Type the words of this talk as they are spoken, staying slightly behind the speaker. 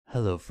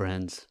Hello,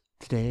 friends.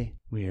 Today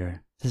we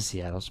are the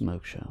Seattle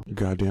Smoke Show.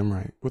 Goddamn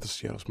right. With the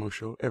Seattle Smoke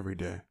Show every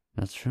day.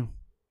 That's true.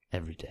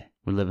 Every day.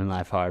 We're living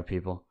life hard,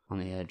 people. On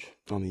the edge.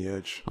 On the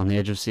edge. On the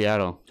edge of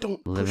Seattle.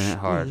 Don't living push it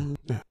hard. me.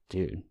 Yeah.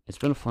 Dude, it's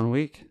been a fun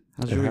week.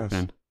 How's your week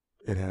been?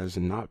 It has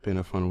not been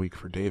a fun week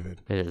for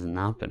David. It has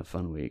not been a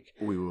fun week.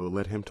 We will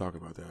let him talk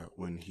about that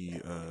when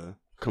he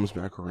comes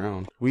back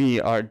around.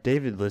 We are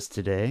David-less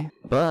today,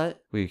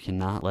 but we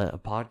cannot let a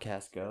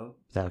podcast go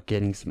without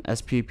getting some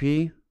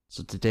SPP.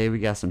 So today we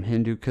got some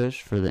Hindu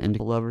Kush for the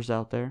indica lovers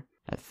out there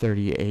at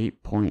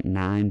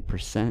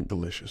 38.9%.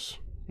 Delicious.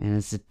 And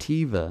a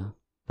sativa,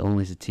 the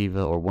only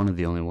sativa or one of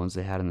the only ones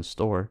they had in the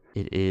store.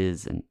 It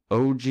is an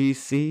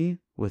OGC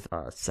with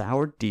a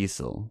sour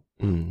diesel.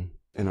 And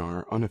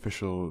our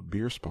unofficial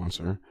beer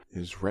sponsor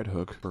is Red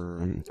Hook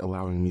for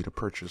allowing me to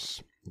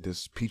purchase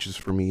this Peaches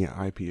for Me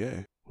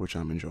IPA, which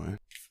I'm enjoying.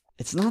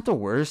 It's not the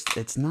worst.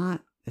 It's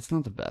not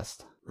the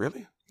best.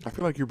 Really? I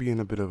feel like you're being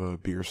a bit of a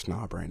beer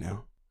snob right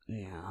now.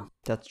 Yeah,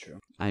 that's true.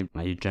 I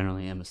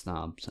generally am a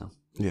snob, so.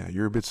 Yeah,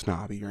 you're a bit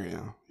snobby right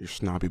now. You're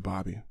snobby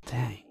Bobby.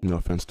 Dang. No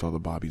offense to all the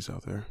Bobbies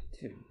out there.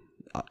 Dude.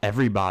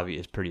 Every Bobby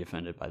is pretty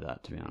offended by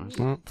that, to be honest.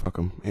 Well, fuck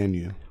them. And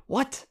you.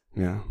 What?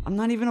 Yeah. I'm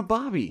not even a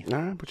Bobby.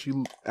 Nah, but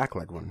you act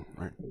like one,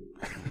 right?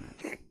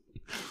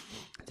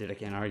 Dude, I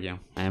can't argue.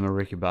 I am a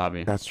Ricky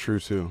Bobby. That's true,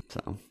 too.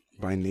 So.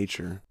 By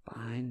nature.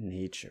 By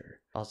nature.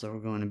 Also, we're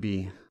going to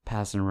be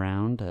passing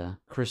around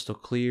Crystal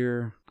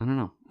Clear. I don't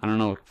know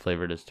what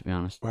flavor it is, to be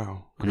honest.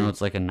 Wow. I know it's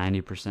like a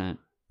 90%.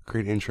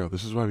 Great intro.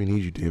 This is why we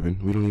need you,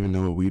 David. We don't even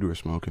know what weed we're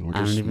smoking. I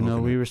don't even know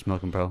what we were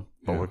smoking, bro.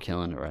 But we're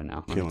killing it right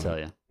now. Let me tell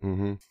you.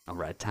 Mm-hmm. All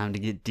right, time to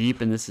get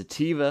deep in this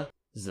sativa.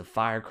 This is a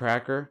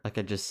firecracker. Like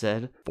I just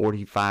said,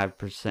 45%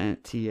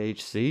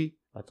 THC.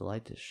 About to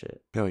light this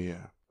shit. Hell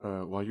yeah.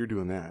 While you're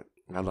doing that,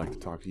 I'd like to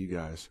talk to you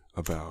guys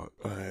about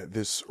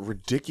this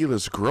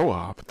ridiculous grow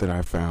op that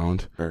I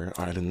found, or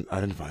I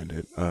didn't find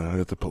it,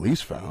 that the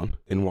police found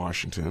in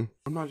Washington.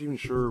 I'm not even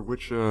sure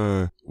which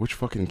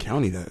fucking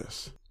county that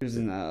is. It was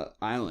in the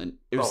island.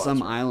 It was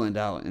some island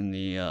out in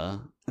the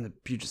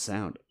Puget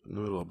Sound. In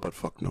the middle of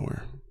buttfuck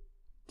nowhere.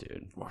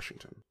 Dude.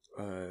 Washington.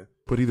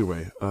 But either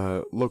way,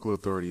 local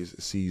authorities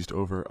seized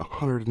over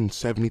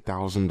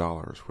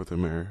 $170,000 worth of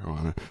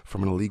marijuana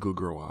from an illegal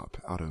grow op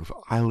out of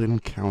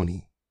Island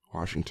County,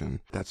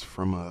 Washington. That's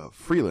from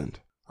Freeland.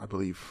 I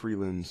believe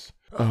Freeland's,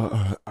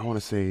 I want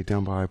to say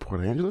down by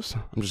Port Angeles.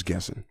 I'm just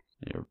guessing.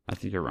 I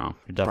think you're wrong.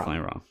 You're definitely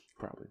wrong.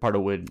 Probably. Part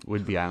of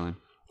Whidbey Island.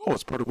 Oh,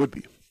 it's part of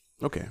Whidbey.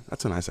 Okay,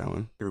 that's a nice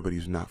island. Everybody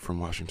who's not from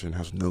Washington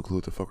has no clue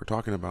what the fuck we're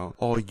talking about.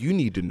 All you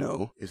need to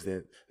know is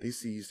that they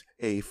seized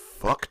a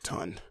fuck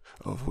ton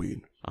of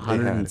weed.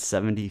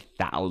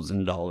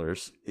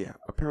 $170,000. Yeah,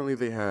 apparently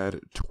they had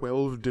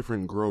 12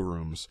 different grow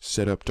rooms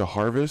set up to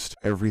harvest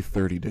every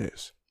 30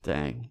 days.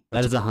 Dang.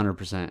 That is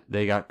 100%.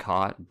 They got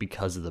caught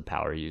because of the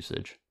power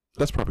usage.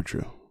 That's probably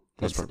true.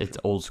 It's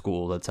old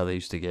school. That's how they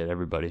used to get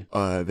everybody.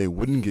 They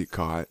wouldn't get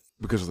caught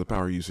because of the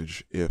power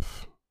usage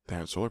if they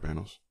had solar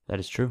panels. That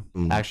is true.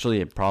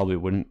 Actually, it probably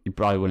wouldn't. You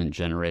probably wouldn't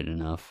generate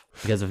enough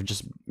because of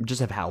just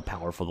of how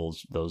powerful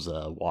those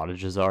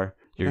wattages are.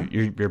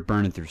 You're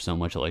burning through so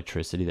much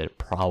electricity that it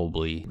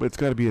probably. But it's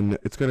got to be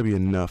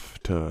enough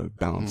to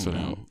balance it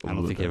out. I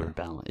don't think it would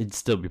balance. It'd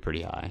still be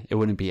pretty high. It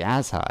wouldn't be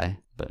as high,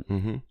 but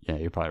yeah,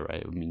 you're probably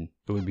right. I mean,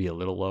 it would be a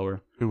little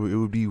lower. It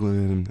would be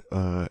within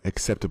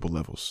acceptable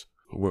levels.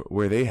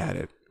 Where they had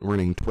it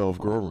running 12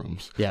 grow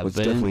rooms. Yeah, but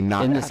but definitely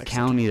not in this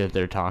county that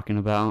they're talking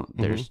about,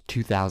 there's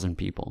 2,000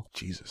 people.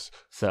 Jesus.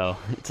 So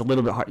it's a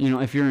little bit hard.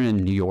 If you're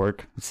in New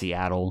York,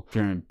 Seattle, if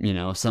you're in,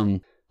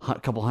 some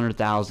couple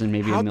 100,000,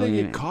 maybe a million. How'd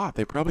they get caught?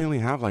 They probably only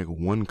have like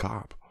one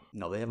cop.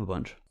 No, they have a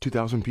bunch.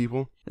 2,000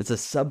 people? It's a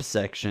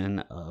subsection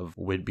of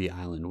Whidbey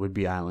Island.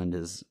 Whidbey Island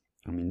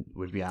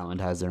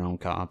has their own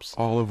cops.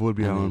 All of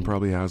Whidbey Island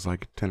probably has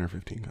like 10 or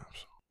 15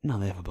 cops. No,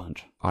 they have a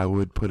bunch. I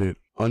would put it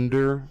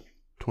under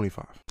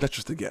 25. That's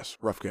just a guess.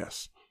 Rough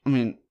guess. I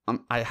mean,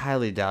 I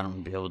highly doubt I'm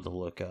going to be able to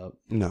look up.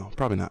 No,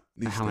 probably not.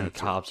 How many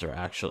cops are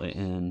actually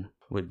in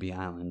Whidbey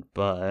Island,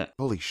 but...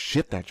 Holy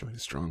shit, that joint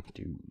is strong.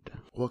 Dude.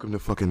 Welcome to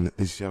fucking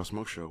the Seattle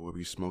Smoke Show, where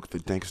we smoke the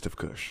dankest of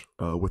kush,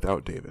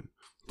 without David.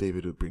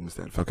 David brings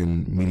that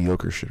fucking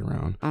mediocre shit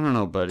around. I don't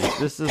know, buddy.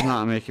 This is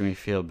not making me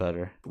feel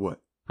better. What?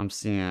 I'm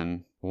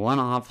seeing one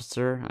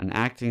officer, an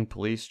acting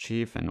police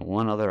chief, and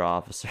one other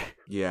officer.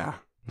 Yeah.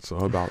 So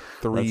about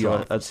 3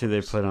 that's who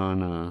they put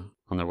on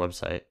their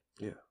website.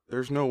 Yeah.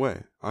 There's no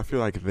way. I feel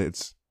like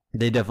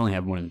they definitely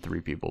have more than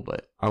 3 people,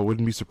 but I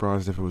wouldn't be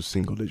surprised if it was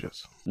single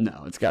digits.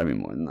 No, it's got to be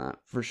more than that,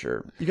 for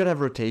sure. You got to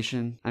have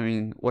rotation. I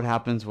mean, what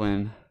happens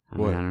when... I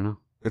don't know.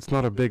 It's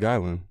not a big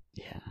island.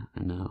 Yeah,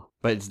 I know.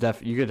 But it's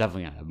you could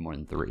definitely have more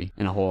than 3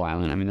 in a whole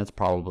island. I mean, that's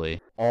probably...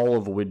 All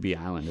of Whidbey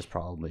Island is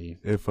probably...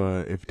 If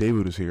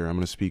David was here, I'm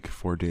going to speak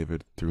for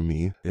David through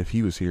me. If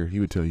he was here, he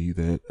would tell you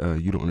that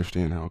you don't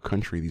understand how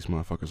country these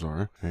motherfuckers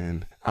are.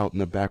 And out in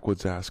the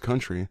backwoods-ass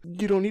country,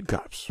 you don't need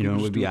cops.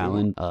 Whidbey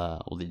Island?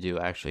 Well, they do,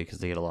 actually, because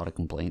they get a lot of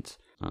complaints.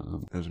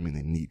 That doesn't mean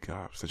they need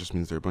cops. That just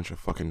means they're a bunch of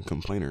fucking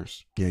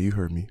complainers. Yeah, you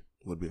heard me.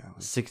 Whidbey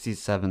Island.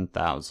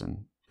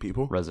 67,000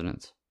 People?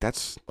 residents.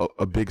 That's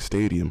a big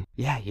stadium.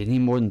 Yeah, you need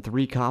more than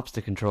 3 cops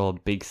to control a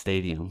big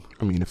stadium.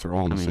 I mean, if they're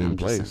all in the same I'm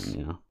just place. saying,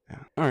 you know. Yeah.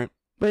 All right.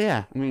 But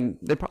yeah, I mean,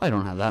 they probably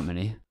don't have that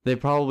many. They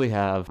probably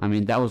have, I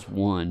mean, that was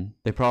one.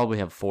 They probably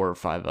have 4 or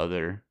 5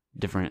 other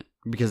different,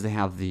 because they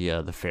have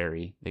the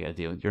ferry they got to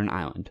deal with. You're an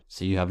island,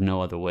 so you have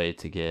no other way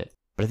to get,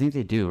 but I think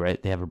they do,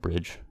 right? They have a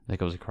bridge that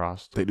goes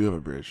across. They do have a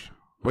bridge.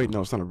 Wait,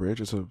 no, it's not a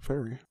bridge. It's a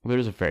ferry. Well,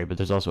 there's a ferry, but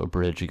there's also a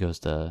bridge that goes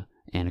to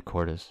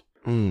Anacortes.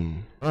 Hmm.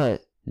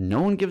 But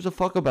no one gives a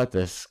fuck about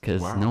this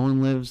because Wow. no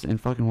one lives in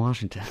fucking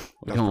Washington.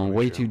 We're That's going probably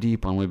way true. too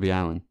deep on Whidbey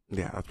Island.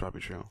 Yeah, that's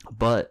probably true.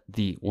 But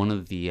one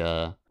of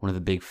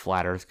the big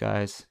flat Earth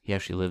guys, he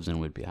actually lives in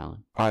Whidbey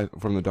Island.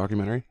 From the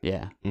documentary?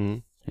 Yeah, Hmm.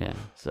 yeah.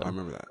 So I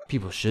remember that.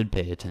 people should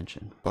pay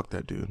attention. Fuck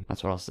that dude.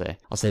 That's what I'll say.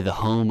 I'll say the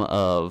home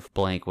of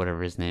blank,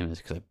 whatever his name is,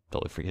 because I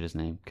totally forget his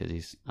name because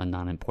he's a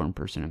non-important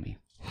person to me.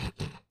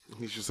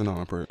 He's just a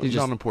non-important, He's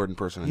just- non-important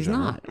person in He's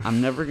general. not. I'm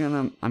never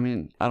gonna. I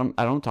mean, I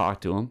don't talk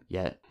to him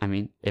yet. I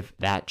mean, if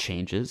that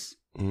changes,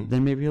 Mhm.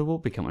 then maybe I will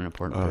become an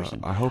important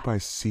person. I hope I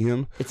see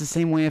him. It's the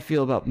same way I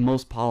feel about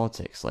most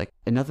politics. Like,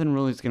 and nothing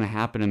really is gonna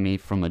happen to me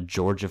from a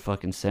Georgia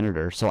fucking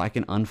senator, so I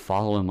can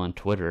unfollow him on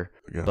Twitter.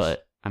 I guess.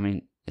 But I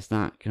mean, it's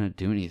not gonna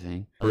do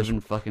anything. I live in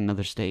fucking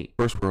another state.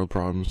 First world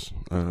problems.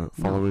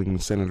 Following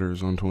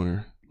senators on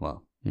Twitter.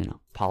 Well, you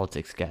know,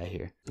 politics guy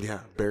here.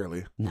 Yeah,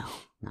 barely. No,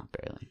 not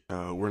barely.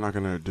 We're not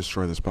going to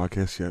destroy this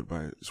podcast yet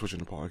by switching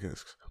to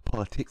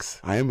politics.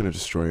 I am going to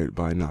destroy it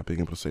by not being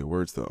able to say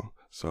words, though.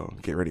 So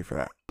get ready for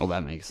that. Well,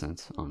 that makes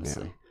sense, Yeah,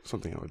 honestly.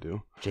 something I would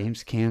do.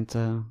 James Kant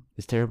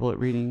is terrible at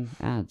reading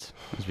ads,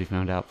 as we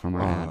found out from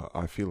our ad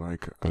I feel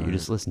like that you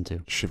just listened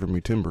to. Shiver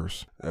Me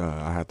Timbers.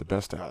 I had the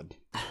best ad.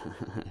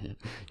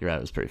 Your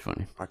ad was pretty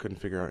funny. I couldn't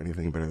figure out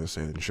anything better to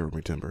say than Shiver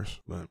Me Timbers,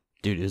 but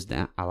Dude, it was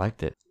I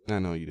liked it. I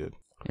know you did.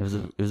 It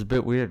was a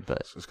bit weird, but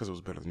It's because it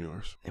was better than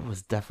yours. it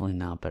was definitely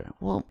not better.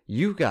 Well,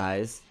 you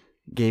guys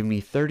gave me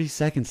 30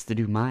 seconds to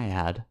do my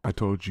ad, I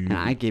told you. and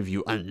I gave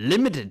you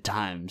unlimited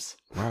times.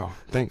 Wow,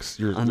 thanks.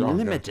 You're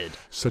Unlimited.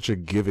 such a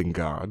giving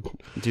god.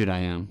 Dude, I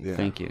am. Yeah.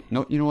 Thank you.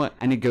 No, you know what?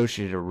 I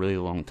negotiated a really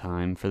long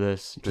time for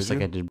this, just Did like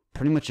you? I did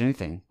pretty much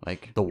anything.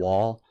 Like the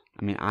wall.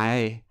 I mean,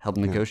 I helped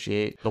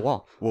negotiate the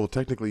wall. Well,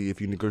 technically,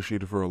 if you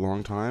negotiated for a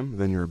long time,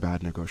 then you're a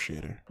bad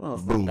negotiator. Well,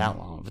 it's Boom. not that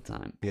long of a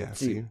time. Yeah,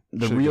 See, see?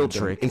 the Should've real been done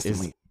trick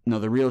instantly. is no.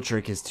 The real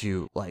trick is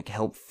to like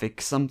help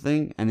fix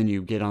something, and then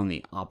you get on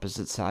the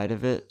opposite side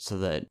of it, so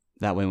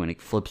that way when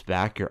it flips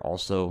back, you're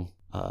also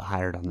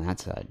hired on that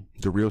side.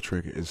 The real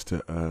trick is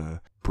to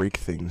break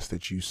things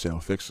that you sell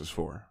fixes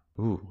for,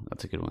 Ooh,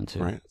 that's a good one too.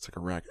 right? It's like a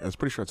rack. I was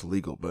pretty sure it's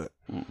illegal, but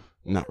Mm.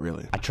 not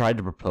really. I tried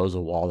to propose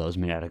a wall that was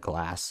made out of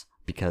glass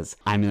because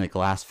I'm in the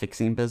glass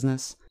fixing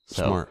business.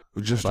 So, Smart.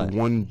 Just but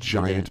one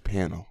giant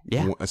panel.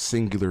 Yeah. A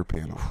singular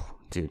panel.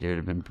 dude, it'd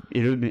have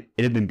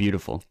been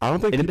beautiful. I don't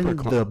think It'd have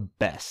people been are the climbing.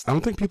 best. I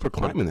don't think people are The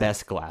climbing that.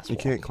 best glass You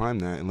wall. can't climb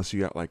that unless you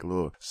got like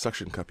little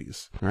suction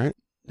cuppies, right?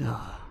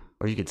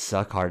 Or you could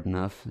suck hard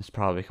enough. There's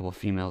probably a couple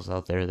females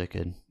out there that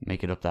could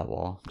make it up that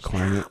wall.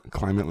 Climb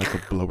it like a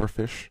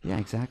blowerfish. Yeah,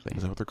 exactly.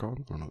 Is that what they're called?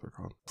 I don't know what they're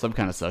called. Some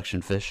kind of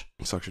suction fish.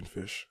 Suction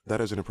fish. That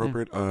is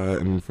inappropriate.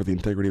 And for the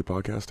integrity of the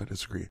podcast, I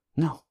disagree.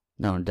 No,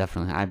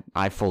 definitely.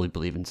 I fully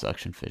believe in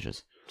suction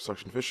fishes.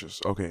 Suction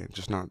fishes. Okay,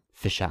 just not.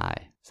 Fish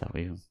eye. Is that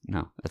what you?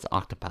 No, that's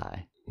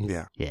octopi.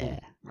 Yeah. Yeah,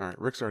 All right,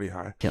 Rick's already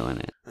high. killing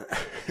it.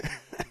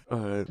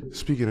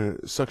 Speaking of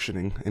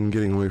suctioning and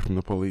getting away from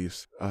the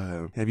police,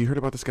 have you heard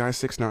about this guy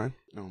 6ix9ine?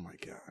 Oh my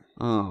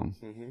god.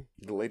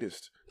 The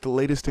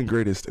latest and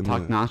greatest in the.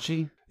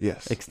 Taknachi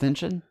Yes.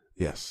 extension.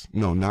 Yes.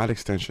 No, not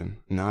extension.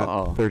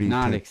 Not 30.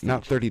 not Not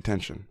extension. 30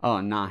 tension.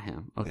 Oh, not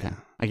him. Okay, Yeah.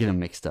 I get them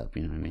mixed up.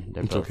 You know what I mean?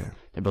 They're It's both okay.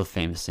 they're both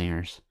famous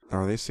singers.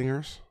 Are they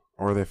singers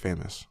or are they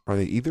famous? Are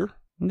they either?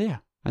 Yeah,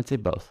 I'd say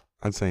both.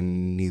 I'd say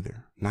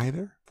neither.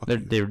 Neither? Fuck you.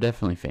 They're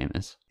definitely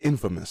famous.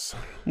 Infamous.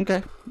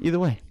 Okay, either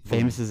way,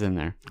 famous is in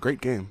there. Great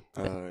game.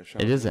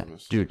 It is that,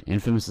 dude.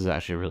 Infamous is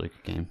actually a really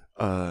good game.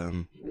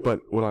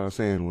 But what I was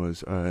saying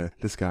was,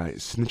 this guy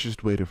snitched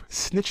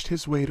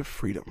his way to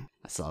freedom.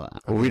 I saw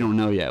that. Well, we don't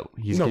know yet.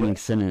 He's No, getting but-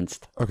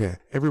 sentenced. Okay,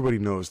 everybody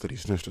knows that he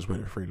snitched his way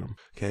to freedom.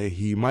 Okay,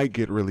 he might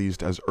get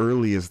released as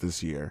early as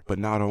this year, but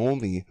not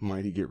only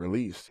might he get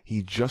released,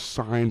 he just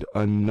signed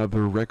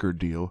another record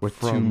deal Worth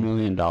 $2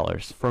 million.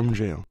 from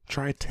jail.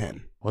 Try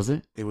 10. Was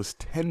it? It was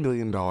 $10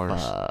 million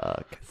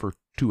Fuck. for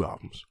 2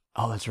 albums.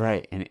 Oh, that's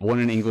right. And one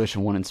in English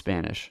and one in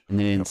Spanish. And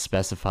they didn't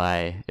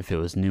specify if it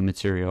was new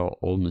material,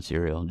 old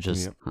material.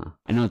 Just,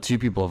 I know 2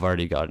 people have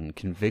already gotten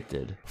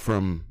convicted.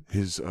 From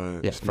his,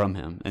 From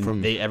him.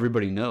 And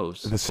everybody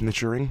knows. the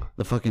snitchering.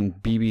 The fucking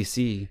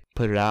BBC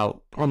put it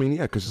out. I mean,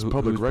 yeah, because it's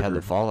public Who's had the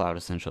record. fallout,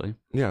 essentially.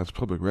 Yeah, it's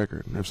public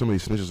record. If somebody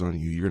snitches on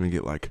you, you're going to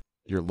get like,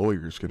 your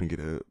lawyer's going to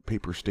get a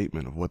paper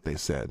statement of what they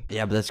said.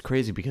 Yeah, but that's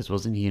crazy because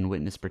wasn't he in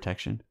witness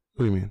protection?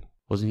 What do you mean?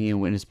 Wasn't he in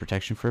witness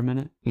protection for a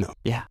minute? No.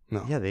 Yeah.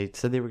 No. Yeah, they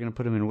said they were going to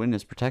put him in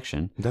witness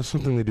protection. That's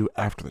something they do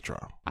after the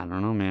trial. I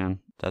don't know, man.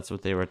 That's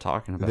what they were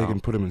talking about. They can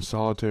put him in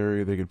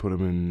solitary. They could put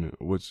him in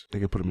they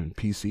could put him in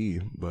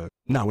PC. But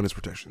Not witness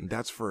protection.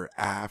 That's for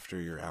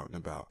after you're out and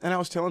about. And I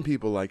was telling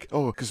people like,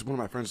 oh, because one of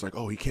my friends was like,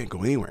 oh, he can't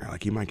go anywhere.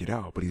 Like, he might get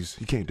out, but he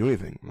can't do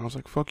anything. And I was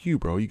like, fuck you,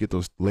 bro. You get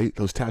those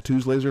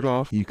tattoos lasered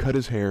off. You cut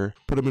his hair,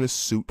 put him in a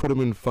suit, put him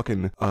in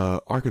fucking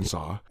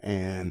Arkansas,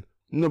 and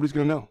nobody's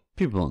gonna know.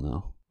 People don't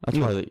know.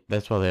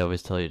 That's why they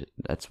always tell you.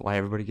 That's why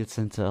everybody gets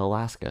sent to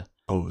Alaska.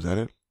 Oh, is that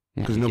it?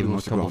 Yeah, Because you nobody give him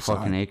wants a to go couple outside.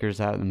 fucking acres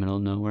out in the middle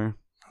of nowhere.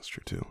 That's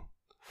true too.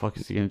 Fuck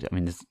is he gonna do? I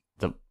mean, it's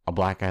a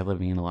black guy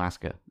living in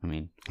Alaska. I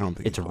mean, I don't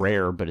think it's he's black.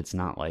 rare, but it's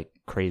not like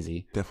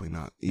crazy. Definitely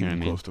not You know even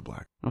what I mean? close to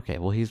black. Okay,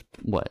 well he's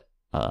what?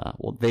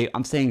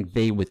 I'm saying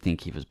they would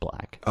think he was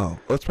black. Oh,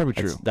 that's probably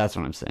true. That's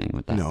what I'm saying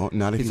with that. No,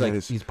 not if he's he like had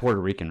his. he's Puerto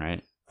Rican,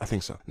 right? I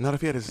think so. Not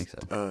if he had his think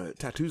so.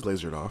 tattoos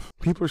lasered off.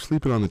 People are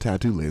sleeping on the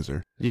tattoo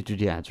laser. Dude,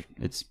 yeah,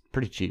 it's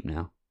pretty cheap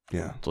now.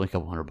 Yeah, It's only a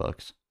couple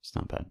 $100. It's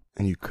not bad.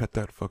 and you cut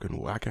that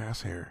fucking whack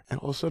ass hair, and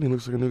all of a sudden he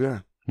looks like a new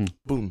guy.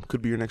 Boom,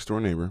 could be your next door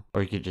neighbor.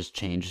 Or you could just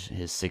change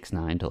his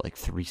 6'9" to like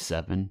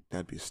 3'7",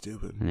 That'd be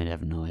stupid. and they'd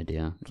have no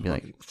idea. You'd be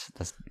like,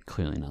 that's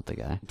clearly not the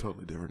guy.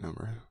 Totally different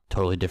number.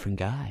 Totally different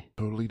guy.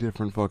 Totally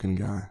different fucking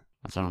guy.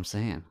 That's what I'm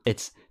saying.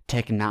 It's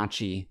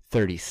Technachi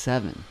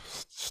 37.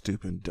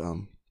 Stupid,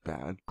 dumb,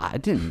 bad. I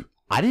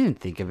didn't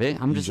think of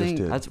it. I'm You just just saying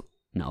did. that's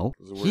no.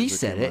 Those are words He that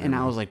said came it, out and of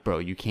I your was like, bro,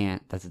 you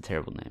can't. That's a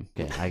terrible name.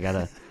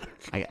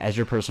 Okay, as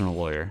your personal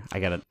lawyer,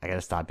 I gotta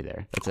stop you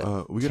there. That's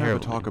it. We gotta have a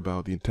talk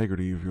about the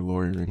integrity of your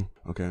lawyering,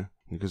 okay?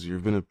 Because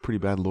you've been a pretty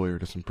bad lawyer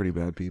to some pretty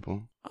bad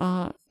people.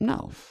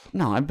 No,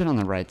 I've been on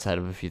the right side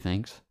of a few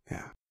things.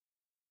 Yeah.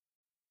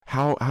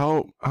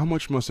 How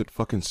much must it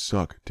fucking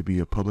suck to be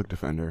a public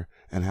defender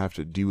and have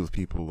to deal with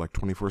people like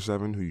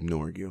 24/7 who you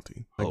know are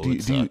guilty? Like, Oh,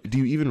 do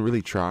you even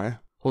really try?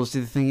 Well,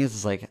 see, the thing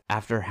is like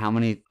after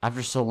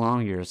so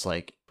long, you're just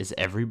like, is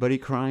everybody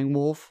crying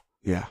wolf?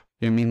 Yeah.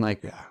 You know what I mean?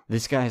 Like, Yeah.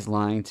 this guy's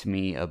lying to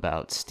me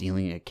about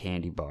stealing a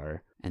candy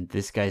bar, and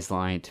this guy's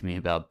lying to me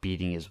about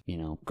beating his,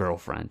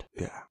 girlfriend.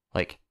 Yeah.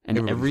 Like, and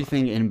Everybody's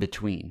everything in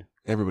between.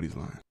 Everybody's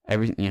lying.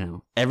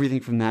 Everything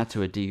from that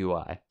to a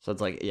DUI. So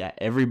it's like, yeah,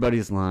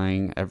 everybody's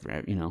lying.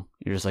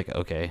 You're just like,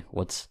 okay,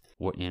 what,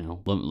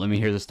 let me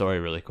hear the story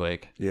really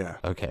quick. Yeah.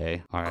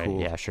 Okay. All right.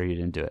 Cool. Yeah, sure you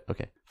didn't do it.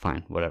 Okay,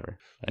 fine, whatever.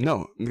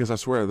 No, because I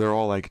swear they're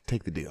all like,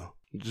 take the deal.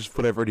 Just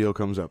whatever deal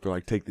comes up, they're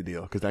like, take the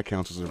deal, because that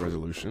counts as a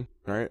resolution,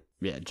 right?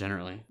 Yeah,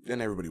 generally. Then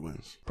everybody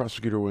wins.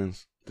 Prosecutor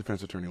wins.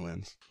 Defense attorney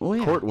wins. Well,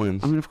 yeah. Court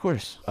wins. I mean, of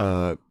course.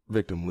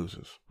 Victim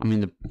loses. I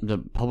mean, the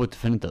public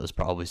defendant, though, has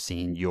probably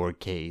seen your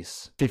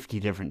case 50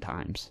 different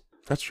times.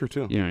 That's true,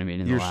 too. You know what I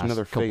mean? In You're the just last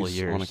another couple of face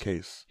years. on a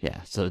case.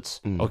 Yeah, so it's,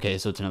 okay,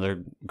 so it's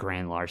another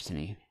grand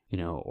larceny,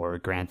 or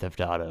grand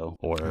theft auto,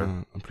 or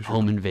I'm pretty sure.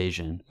 home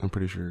invasion. I'm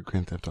pretty sure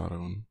Grand Theft Auto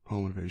and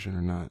Home Invasion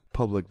are not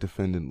public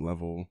defendant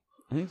level.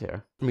 I think they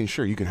are. I mean,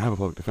 sure, you can have a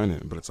public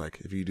defendant, but it's like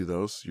if you do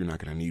those, you're not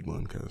going to need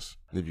one because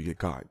if you get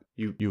caught,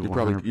 you're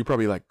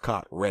probably like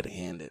caught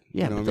red-handed.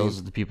 Yeah, you know but what I mean? those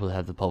are the people that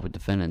have the public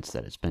defendants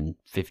that it's been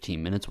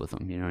 15 minutes with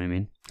them. You know what I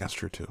mean? That's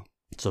true too.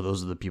 So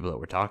those are the people that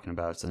we're talking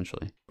about,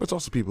 essentially. But it's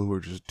also people who are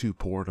just too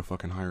poor to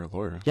fucking hire a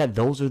lawyer. Yeah,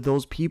 those are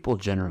those people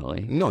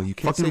generally. No, you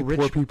can't Fucking say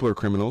poor rich- people are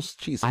criminals.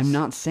 Jesus. I'm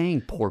not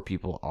saying poor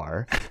people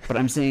are, but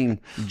I'm saying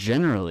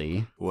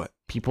generally What?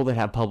 people that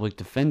have public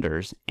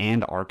defenders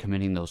and are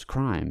committing those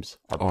crimes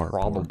are Are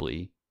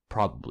probably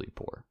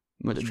poor.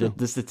 But true.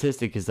 the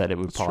statistic is that it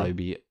would That's probably true.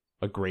 be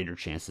a greater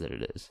chance that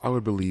it is. I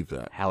would believe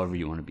that. However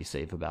you want to be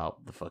safe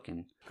about the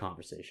fucking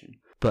conversation.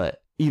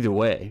 But either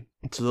way,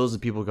 so those are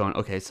people going,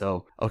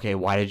 okay,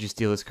 why did you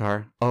steal this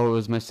car? Oh, it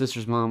was my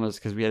sister's mama's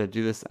because we had to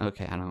do this.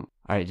 Okay, I don't.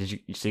 All right,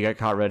 so you got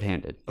caught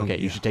red-handed. Okay,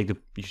 yeah. you should take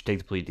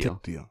the plea deal.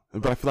 Deal.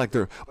 But I feel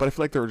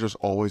like they're just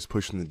always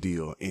pushing the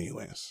deal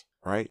anyways.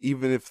 Right?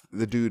 Even if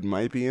the dude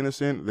might be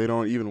innocent, they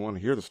don't even want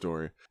to hear the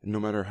story. And no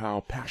matter how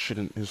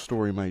passionate his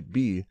story might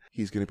be,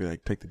 he's going to be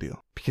like, take the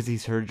deal. Because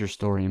he's heard your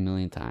story a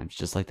million times,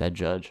 just like that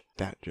judge.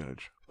 That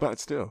judge.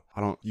 But still,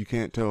 you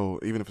can't tell,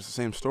 even if it's the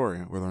same story,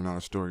 whether or not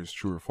a story is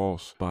true or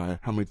false by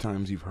how many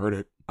times you've heard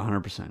it.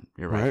 100%.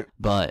 You're right. Right?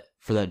 But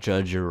for that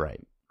judge, you're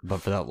right. But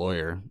for that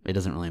lawyer, it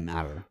doesn't really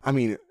matter. I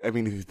mean, if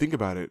you think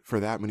about it, for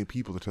that many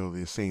people to tell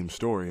the same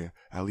story,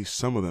 at least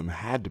some of them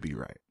had to be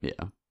right. Yeah.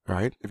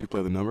 Right? If you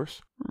play the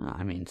numbers.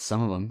 I mean,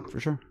 some of them,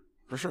 for sure.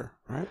 For sure,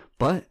 right?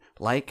 But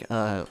like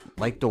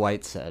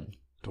Dwight said,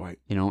 Dwight.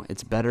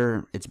 it's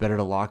better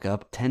to lock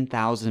up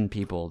 10,000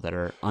 people that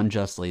are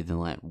unjustly than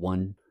let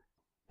one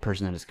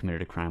person that has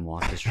committed a crime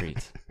walk the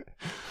streets.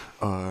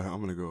 I'm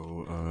gonna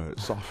go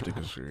soft to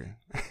disagree.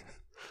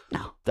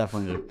 No,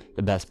 definitely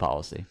the best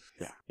policy.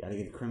 Yeah. You gotta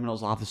get the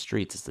criminals off the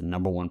streets. It's the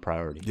number one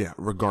priority. Yeah,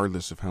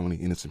 regardless of how many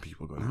innocent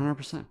people go down.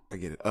 100%. I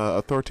get it.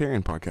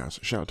 Authoritarian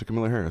podcast. Shout out to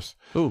Camilla Harris.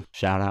 Ooh,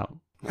 shout out.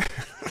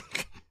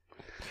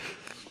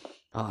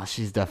 Oh,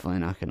 she's definitely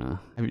not gonna.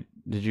 I mean,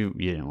 you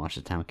didn't watch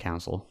the town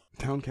council?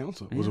 Town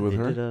council. Was it Yeah, with they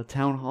her? did a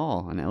town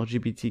hall, an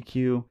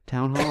LGBTQ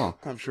town hall.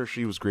 I'm sure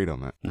she was great on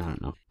that. I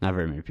don't know. Not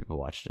very many people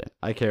watched it.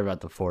 I care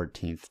about the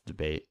 14th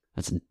debate.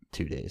 That's in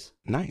 2 days.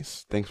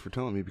 Nice. Thanks for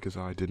telling me because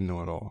I didn't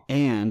know at all.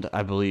 And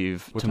I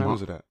believe What time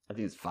is it at? I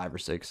think it's 5 or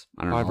 6.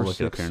 I don't know. 5 I'll or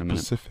look it up 6 here in a minute.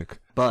 Pacific.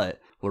 But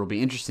what'll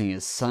be interesting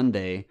is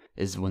Sunday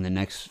is when the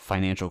next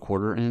financial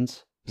quarter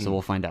ends. So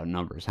we'll find out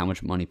numbers, how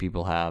much money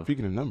people have.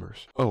 Speaking of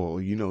numbers, oh,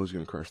 well, you know who's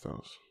gonna crush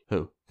those?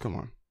 Who? Come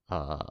on.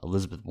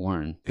 Elizabeth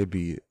Warren. It'd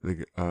be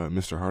the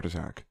Mr. Heart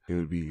Attack. It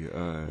would be.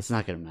 It's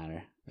not gonna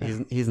matter.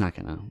 He's not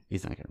gonna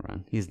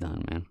run. He's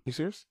done, man. You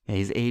serious? Yeah,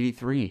 he's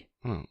 83.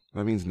 Oh,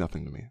 that means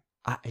nothing to me.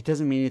 It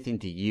doesn't mean anything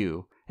to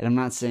you, and I'm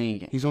not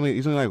saying He's only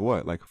like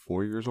what, like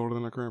 4 years older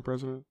than our current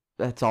president?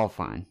 that's all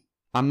fine.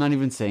 I'm not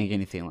even saying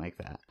anything like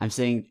that. I'm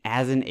saying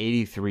as an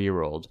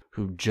 83-year-old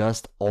who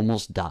just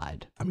almost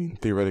died. I mean,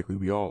 theoretically,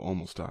 we all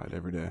almost died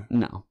every day.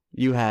 No,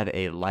 you had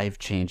a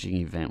life-changing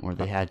event where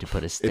they had to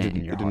put a stent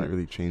in your It heart. didn't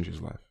really change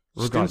his life.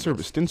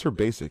 Regardless. Stints are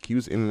basic. He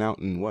was in and out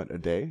in what, a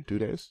day, 2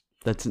 days?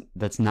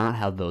 That's not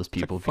how those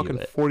people It's like view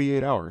fucking it.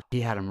 48 hours.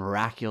 He had a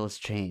miraculous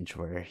change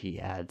where he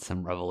had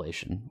some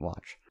revelation.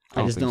 Watch.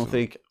 I don't just think don't so.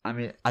 think. I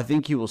mean, I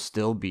think he will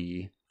still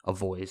be a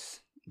voice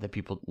that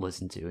people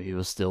listen to. He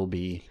will still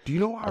be. Do you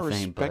know why I a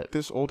thing, respect but-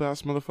 this old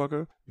ass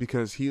motherfucker?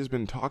 Because he has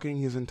been talking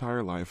his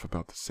entire life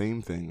about the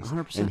same things,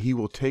 100%. and he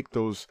will take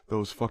those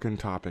fucking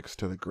topics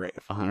to the grave.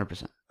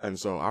 100%. And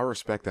so I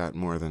respect that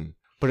more than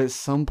But at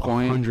some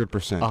point,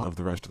 100% of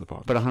the rest of the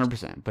podcast. but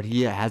 100%. But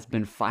he has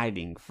been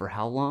fighting for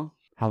how long?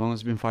 How long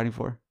has he been fighting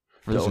for?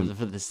 For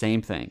the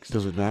same things.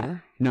 Does it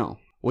matter? No.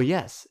 Well,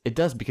 yes, it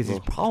does because he's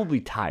Well, probably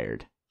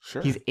tired.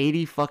 Sure. He's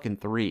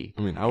 80-3.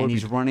 I mean, I would And be.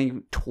 he's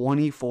running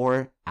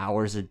 24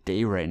 hours a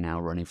day right now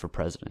running for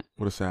president.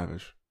 What a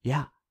savage.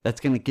 Yeah, that's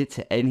going to get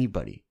to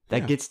anybody.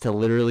 That Yeah. gets to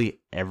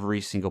literally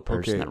every single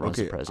person that runs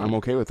for I'm president.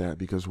 okay with that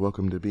because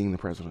welcome to being the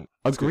president.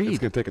 Agreed. It's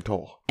going to take a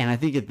toll. And I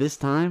think at this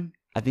time,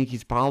 I think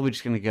he's probably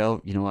just going to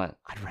go, you know what?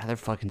 I'd rather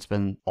fucking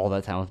spend all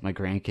that time with my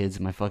grandkids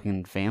and my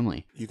fucking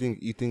family. You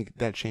think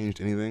that changed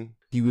anything?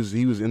 He was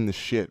in the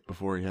shit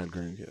before he had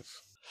grandkids.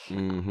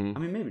 Mm-hmm. I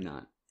mean, maybe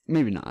not.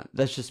 Maybe not.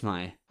 That's just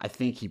I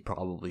think he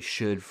probably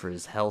should for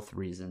his health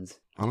reasons.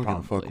 I don't give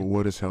a fuck Probably.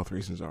 what his health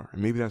reasons are.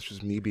 And maybe that's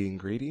just me being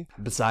greedy.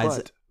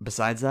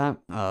 Besides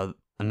that,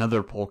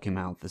 another poll came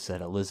out that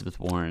said Elizabeth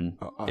Warren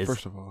is...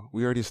 First of all,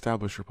 we already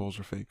established your polls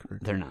are fake.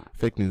 Rick. They're not.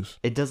 Fake news.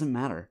 It doesn't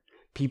matter.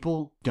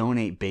 People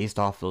donate based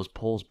off those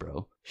polls,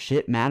 bro.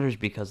 Shit matters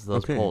because of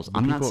those Okay, polls. but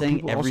I'm not people- saying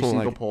people every also,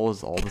 single like, poll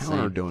is all the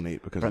Counter same.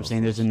 donate because But I'm of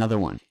saying those there's another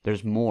one.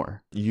 There's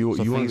more. You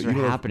So you things want are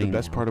you know happening the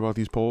best now. part about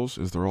these polls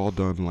is they're all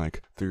done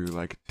like through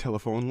like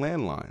telephone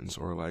landlines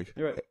or like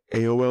You're right.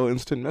 AOL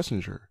Instant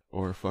Messenger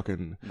or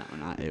fucking No,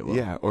 not it. Will.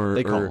 yeah or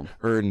they call or, 'em.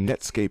 or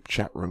Netscape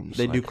chat rooms.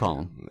 They do like, call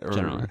 'em, or-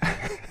 generally.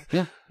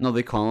 Yeah. No,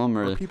 they call them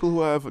or people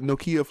who have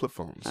Nokia flip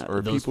phones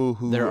or people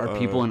who there are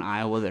people in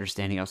Iowa that are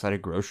standing outside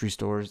of grocery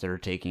stores that are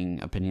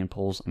taking opinion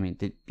polls. I mean,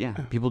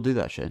 people do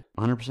that shit,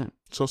 100%.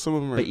 So some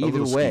of them are. But a either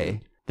little way,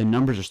 skewed the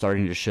numbers are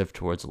starting to shift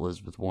towards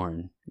Elizabeth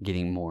Warren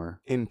getting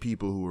more. in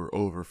people who are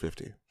over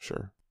 50,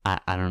 sure, I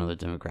don't know the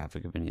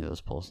demographic of any of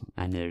those polls.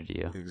 I neither do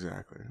you.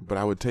 exactly. But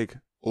I would take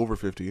over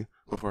 50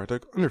 before I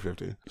take under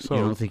 50. So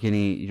You don't think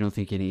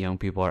any young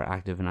people are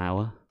active in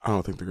Iowa? I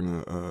don't think they're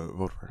gonna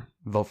vote for her.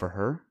 Vote for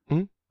her?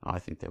 Hmm? Oh, I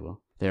think they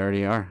will. They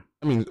already are.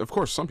 I mean, of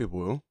course, some people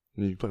will.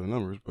 You play the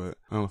numbers, but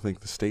I don't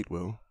think the state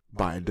will.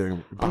 I'm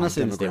not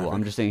saying the state will.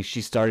 I'm just saying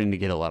she's starting to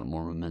get a lot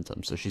more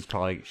momentum. So she's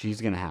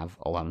gonna have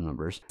a lot of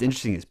numbers. It's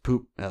interesting is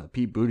Pete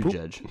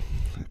Buttigieg.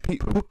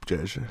 Pete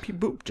Buttigieg. Pete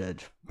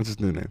Buttigieg. That's his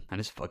new name. I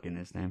just fucking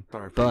his name.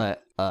 Sorry, Pete.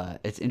 But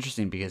it's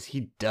interesting because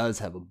he does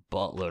have a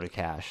buttload of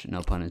cash,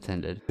 no pun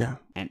intended. Yeah.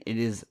 And it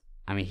is,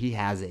 I mean, he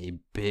has a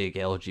big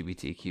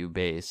LGBTQ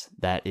base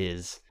that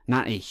is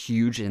not a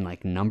huge in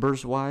like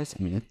numbers wise.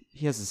 I mean,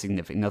 he has a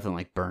significant, nothing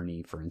like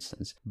Bernie, for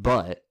instance.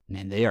 But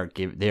man, they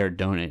are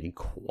donating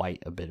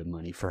quite a bit of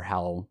money for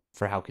how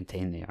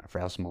contained they are, for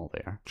how small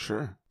they are.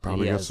 Sure.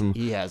 Probably got some.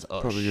 He has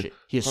probably shit.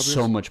 He has probably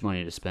so got- much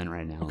money to spend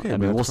right now. Okay, I but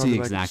mean, we'll that's see probably,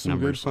 like, exact some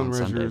numbers good on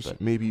Sunday, fundraisers.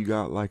 but Maybe you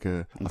got like a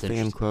It's fan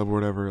interesting. club or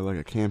whatever, like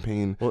a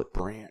campaign Well,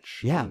 branch.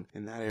 yeah,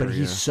 in that area. but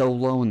he's so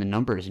low in the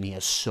numbers and he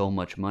has so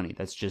much money.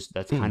 That's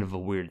Hmm. kind of a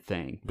weird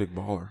thing. big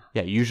baller.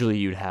 Yeah, usually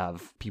you'd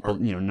have people,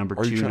 number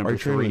Are you, two, are number you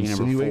trying to three,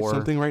 number insinuate 4.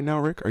 something right now,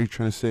 Rick? Are you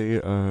trying to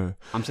say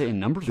I'm saying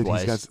numbers that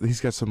wise.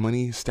 he's got some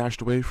money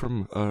stashed away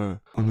from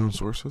unknown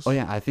sources? Oh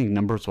yeah, I think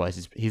numbers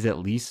wise, he's at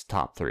least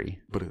top 3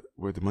 But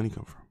where'd the money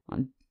come from?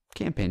 on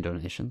campaign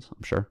donations.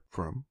 I'm sure.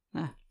 From?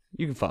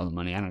 You can follow the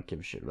money. I don't give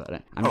a shit about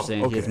it. I'm just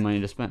saying he has okay. money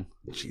to spend.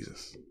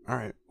 Jesus. All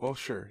right. Well,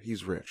 sure.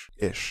 He's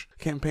rich-ish.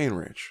 Campaign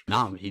rich.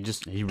 No, he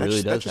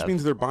really That does. just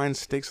means they're buying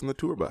stakes on the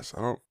tour bus.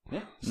 I don't.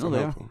 Yeah, it's no, not they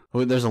are. helpful.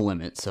 Well, there's a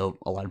limit, so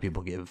a lot of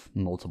people give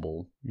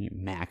multiple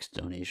max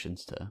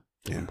donations to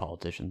different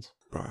politicians.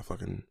 Bro, I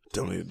fucking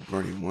donated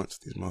Bernie once.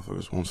 These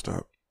motherfuckers won't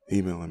stop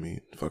emailing me,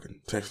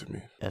 fucking texting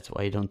me. That's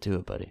why you don't do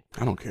it, buddy.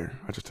 I don't care.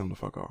 I just tell them to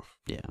fuck off.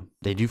 Yeah,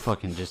 they do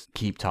fucking just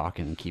keep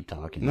talking and keep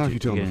talking. No, you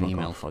tell get them to an fuck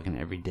email off. fucking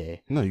every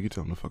day. No, you can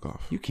tell them to fuck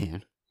off. You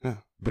can, Yeah,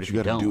 but if you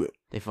gotta don't, do it.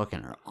 They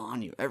fucking are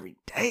on you every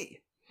day.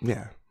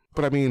 Yeah.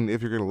 But I mean,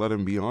 if you're gonna let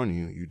them be on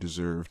you, you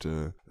deserve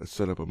to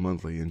set up a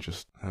monthly and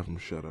just have them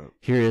shut up.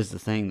 Here is the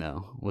thing,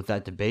 though. With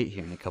that debate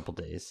here in a couple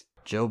days,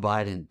 Joe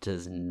Biden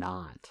does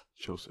not.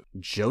 Joseph.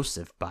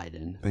 Joseph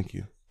Biden Thank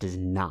you. does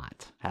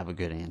not have a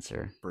good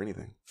answer For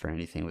anything. for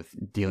anything with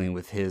dealing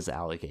with his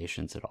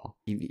allegations at all.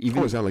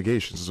 Even his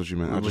allegations is what you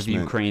meant. with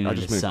Ukraine and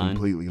his son,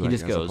 completely, he like,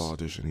 just as goes, a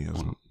politician, he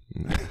has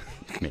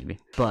maybe.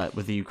 But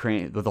with the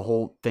Ukraine, with the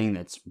whole thing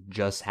that's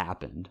just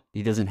happened,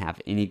 he doesn't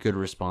have any good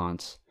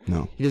response.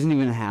 No. He doesn't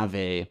even have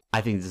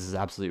I think this is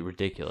absolutely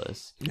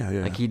ridiculous. Yeah.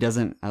 Like he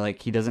doesn't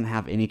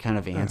have any kind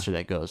of answer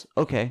that goes,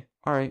 okay,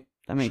 all right,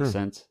 that makes Sure.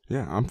 sense.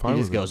 Yeah, I'm fine He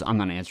with just it. goes, I'm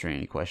not answering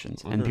any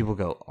questions. And Okay. people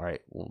go, all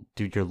right, well,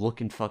 dude, you're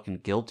looking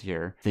fucking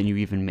guiltier than you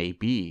even may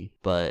be.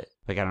 But,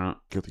 like, I don't,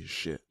 Guilty as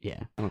shit.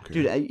 yeah. I don't care.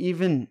 Dude,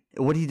 even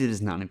what he did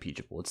is not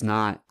impeachable. It's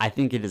not, I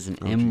think it is an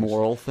Oh, jeez.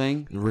 immoral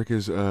thing. Rick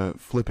is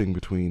flipping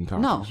between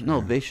topics. No,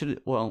 Yeah. they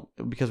should, well,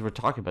 because we're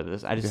talking about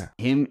this, Yeah.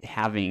 him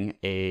having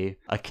a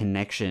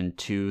connection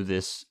to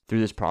this, through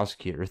this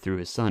prosecutor, through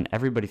his son,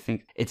 everybody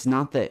thinks, it's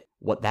not that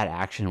what that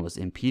action was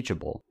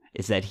impeachable.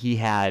 It's that he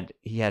had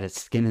a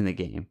skin in the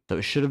game, so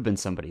it should have been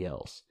somebody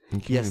else. You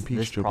can't Yes, impeach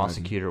this Joe Biden.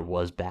 prosecutor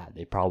was bad.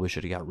 They probably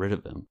should have got rid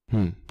of him.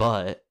 Hmm.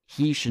 But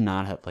he should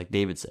not have, like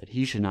David said,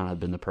 he should not have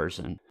been the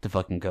person to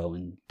fucking go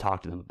and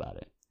talk to them about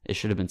it. It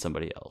should have been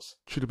somebody else.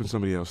 Should have been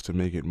somebody else to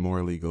make it more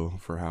illegal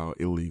for how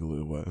illegal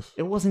it was.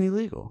 It wasn't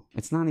illegal.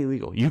 It's not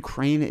illegal.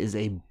 Ukraine is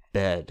a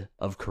bed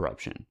of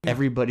corruption.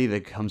 Everybody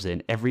that comes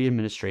in, every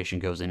administration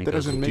goes in and That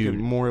goes, doesn't make it dude,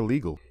 more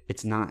illegal.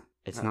 it's not.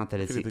 It's No, not that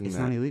if anything, it's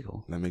that- not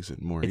illegal. That makes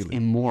it more It's illegal.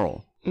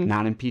 immoral, Mm.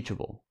 not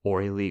impeachable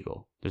or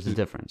illegal. There's a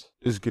difference.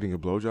 Is getting a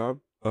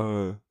blowjob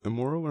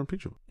immoral or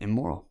impeachable?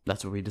 Immoral.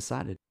 That's what we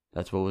decided.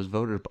 That's what was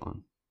voted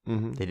upon.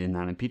 Mm-hmm. They did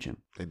not impeach him.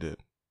 They did.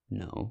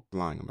 No.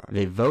 Lying about it.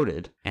 They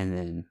voted, and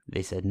then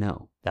they said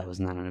no. That was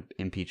not an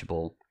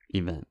impeachable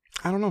event.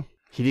 I don't know.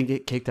 He didn't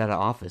get kicked out of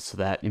office, so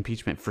that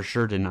impeachment for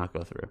sure did not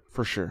go through.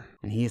 For sure.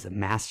 And he is a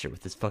master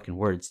with his fucking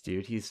words,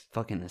 dude. He's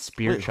fucking a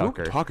spear Wait, who are we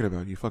chucker. talking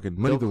about? You fucking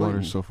muddied the Bill waters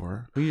Clinton. so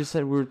far. We just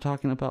said we were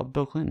talking about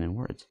Bill Clinton in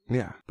words.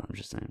 Yeah. I'm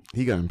just saying.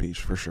 He got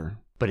impeached for sure.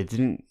 But it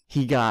didn't.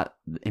 He got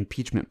the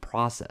impeachment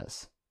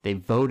process. They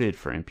voted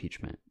for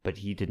impeachment, but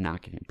he did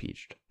not get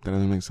impeached. That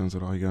doesn't make sense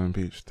at all. He got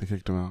impeached. They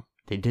kicked him out.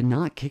 They did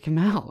not kick him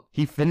out.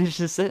 He finished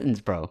his sentence,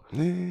 bro.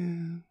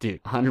 Yeah.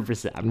 Dude,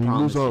 100%. I When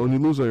promise you. you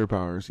lose all your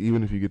powers,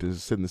 even if you get to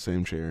sit in the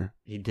same chair,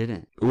 He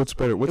didn't. what's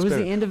better? What's it was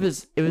better? the end of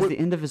his. It was what- the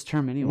end of his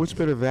term anyway. What's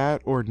better,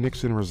 that or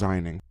Nixon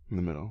resigning in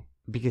the middle?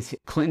 Because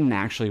Clinton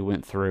actually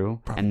went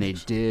through, Probably and they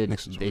Nixon. did.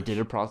 Nixon's They worse.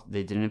 did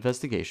they did an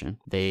investigation.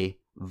 They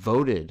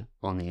voted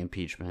on the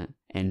impeachment,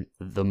 and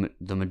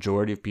the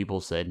majority of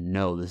people said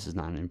no, this is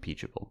not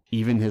impeachable.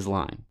 Even his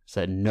line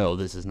said no,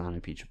 this is not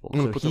impeachable. I'm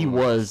gonna So put he that on.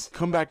 was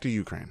Come back to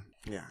Ukraine.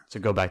 Yeah. to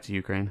go back to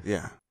Ukraine.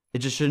 Yeah. It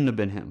just shouldn't have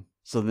been him.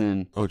 So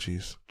then, Oh,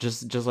 jeez.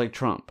 just like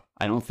Trump,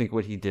 I don't think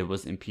what he did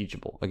was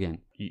impeachable. Again,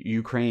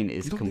 Ukraine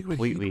is You don't think what he did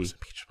completely was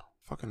impeachable?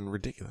 Fucking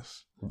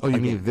ridiculous. Oh, you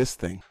mean Again. this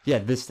thing? yeah.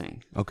 This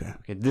thing. Okay.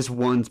 Okay, this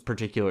one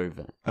particular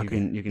event. Okay,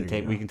 You there can you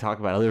take. go. We can talk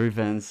about other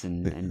events, Yeah.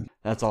 and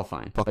that's all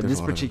fine. Fuck, But there's this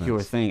a lot of particular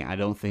events. thing, I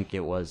don't think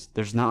it was.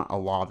 There's not a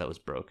law that was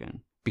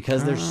broken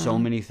because there's so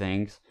many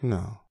things.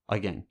 No.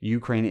 Again,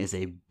 Ukraine is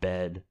a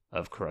bed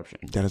of corruption.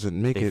 That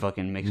doesn't make They it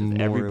fucking mix with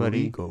more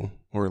everybody. illegal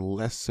or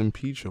less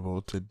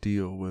impeachable to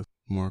deal with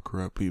more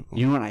corrupt people.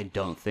 You know what I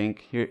don't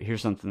think?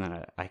 Here's something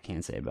that I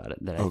can't say about it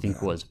that I Oh, think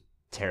God. was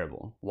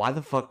terrible. Why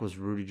the fuck was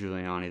Rudy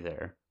Giuliani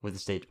there with the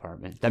State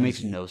Department? That makes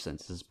Easy. no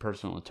sense. His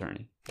personal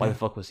attorney. Why Yeah. the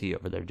fuck was he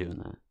over there doing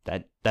that?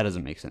 That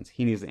doesn't make sense.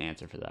 He needs to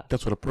answer for that.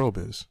 That's what a probe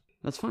is.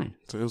 That's fine.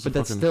 So it was But a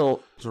that's fucking, still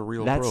it was a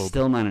real that's probe.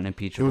 still not an It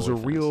impeachable. was a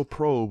offense. real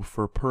probe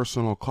for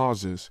personal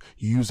causes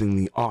using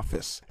the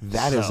office.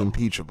 That is So-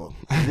 impeachable.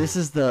 This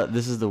is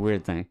the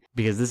weird thing,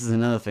 because this is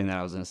another thing that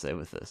I was going to say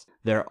with this.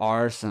 There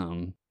are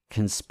some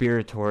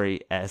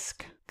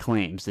conspiratorial-esque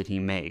claims that he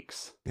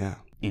makes Yeah.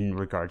 in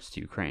regards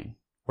to Ukraine.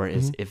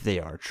 Whereas if they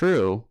are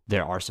true,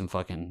 there are some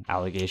fucking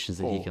allegations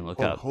that he can look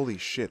up. Holy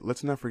shit.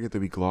 Let's not forget that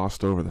we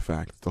glossed over the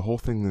fact that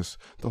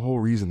the whole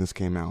reason this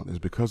came out is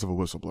because of a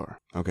whistleblower.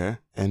 Okay?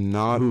 And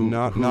not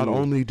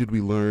only did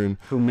we learn,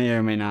 Who may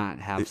or may not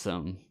have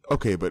some.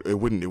 okay, but it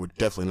would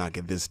definitely not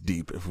get this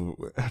deep if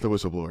the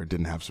whistleblower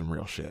didn't have some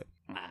real shit.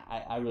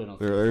 I really don't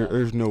think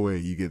There's no way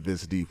you get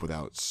this deep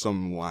without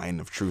some line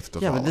of truth to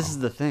Yeah, follow. but this is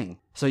the thing.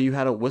 So you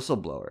had a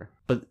whistleblower,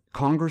 but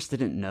Congress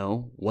didn't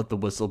know what the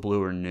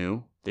whistleblower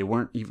knew. They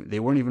weren't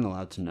even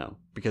allowed to know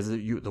because the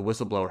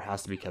whistleblower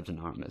has to be kept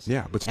anonymous.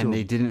 Yeah, but still, and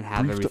they didn't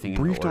have everything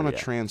briefed in on order a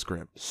yet.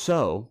 transcript.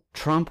 So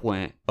Trump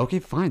went, okay,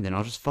 fine, then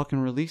I'll just fucking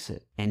release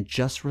it, and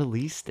just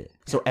released it.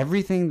 So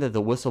everything that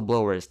the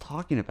whistleblower is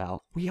talking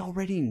about, we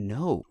already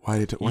know. Why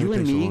did it take You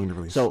and so me. long to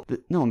release? So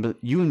no, but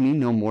you and me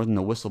know more than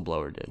the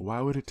whistleblower did.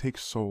 Why would it take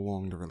so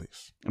long to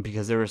release?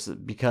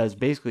 Because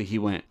basically he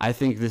went, I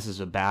think this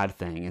is a bad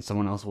thing, and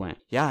someone else went,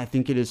 yeah, I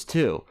think it is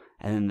too,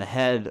 and then the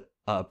head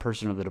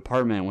person of the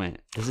department went,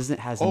 this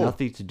has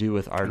nothing to do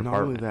with our Not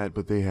department. only that,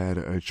 but they had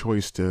a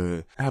choice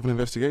to have an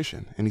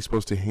investigation, and he's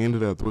supposed to hand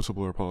it up. The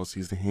whistleblower policy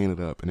is to hand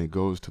it up, and it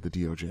goes to the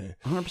DOJ.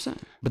 100%.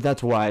 But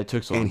that's why it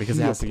took so long, And because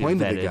he it has to get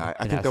appointed vetted. the guy. I It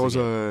think has that to was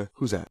get-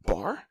 who's that?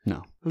 Barr?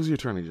 No, Who's the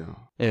attorney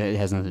general? It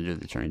has nothing to do with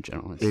the attorney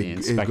general. It's the It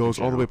inspector goes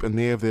all the way general. up, and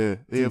they have the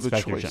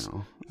Inspector choice.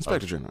 General.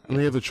 Inspector General, and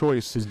they have the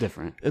choice. Who's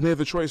different. And they have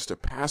the choice to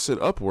pass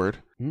it upward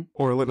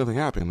or let nothing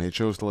happen. They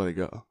chose to let it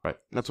go. Right.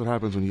 That's what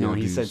happens when you No, have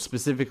he these... said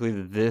specifically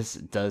that this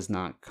does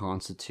not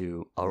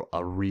constitute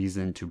a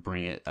reason to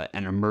bring it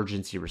an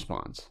emergency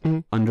response.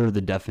 Under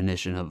the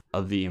definition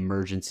of the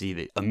emergency,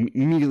 that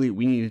immediately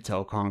we need to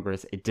tell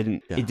Congress it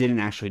didn't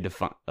actually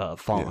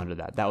fall under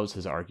that. That was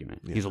his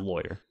argument. He's a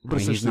lawyer.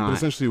 But,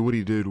 essentially what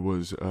he did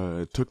was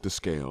took the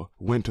scale,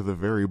 went to the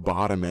very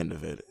bottom end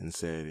of it, and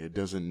said it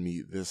doesn't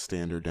meet this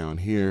standard down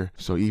here.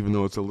 So even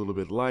though it's a little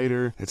bit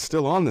lighter, it's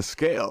still on the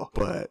scale,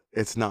 but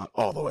it's not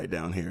all the way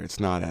down here. It's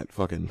not at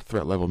fucking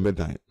threat level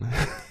midnight.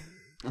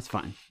 That's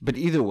fine. But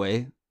either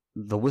way,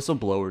 the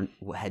whistleblower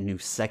had new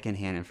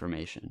secondhand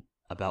information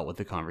about what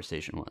the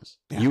conversation was.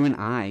 Yeah. You and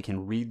I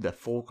can read the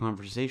full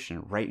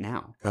conversation right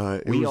now.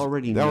 That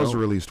was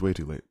released way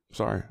too late.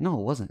 Sorry. No,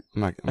 it wasn't.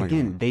 I'm not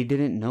Again, they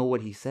didn't know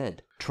what he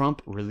said.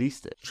 Trump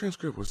released it.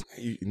 Transcript was...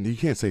 You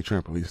can't say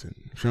Trump released it.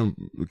 Trump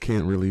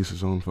can't release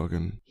his own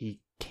fucking...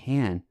 He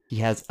can. He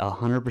has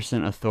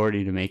 100%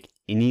 authority to make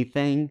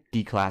anything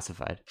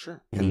declassified.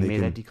 Sure. And he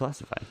made that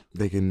declassified.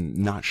 They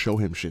can not show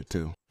him shit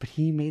too. But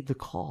he made the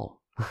call.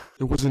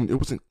 It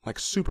wasn't like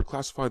super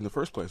classified in the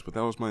first place, but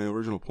that was my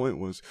original point.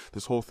 Was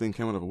this whole thing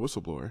came out of a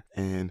whistleblower,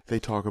 and they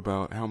talk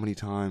about how many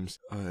times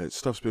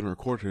stuff's been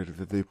recorded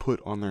that they put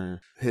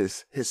on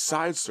his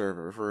side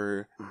server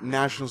for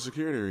national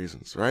security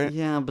reasons, right?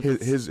 Yeah, but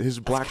his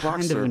black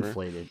box server.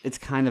 Inflated. It's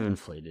kind of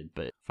inflated,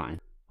 but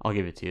fine. I'll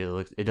give it to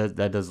you.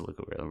 That does look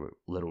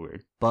a little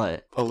weird,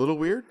 but a little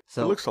weird.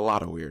 So it looks a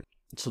lot of weird.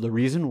 So the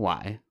reason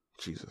why.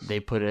 Jesus. They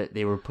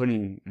were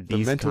putting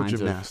these the mental kinds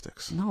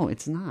gymnastics. No,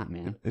 it's not,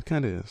 man. It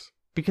kind of is.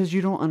 Because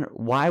you don't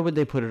why would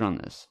they put it on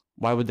this?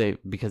 Why would they?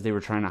 Because they were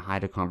trying to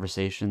hide a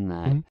conversation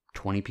that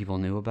 20 people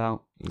knew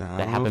about.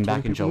 That happened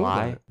back in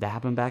July. That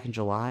happened back in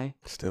July.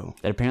 Still.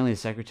 That apparently the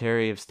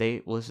Secretary of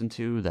State listened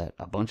to, that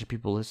a bunch of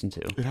people listened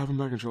to. It happened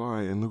back in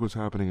July, and look what's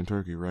happening in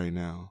Turkey right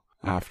now.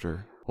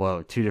 After.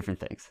 Whoa, two different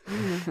things.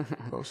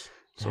 Close.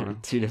 Sort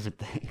of. Two different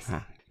things.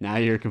 Now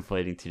you're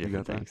conflating two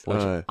different things.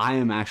 Which I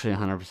am actually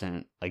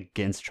 100%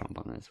 against Trump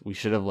on this. We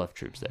should have left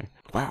troops there.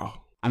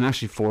 Wow. I'm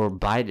actually for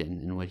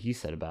Biden and what he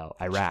said about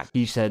Iraq.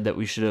 He said that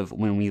we should have,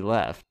 when we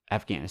left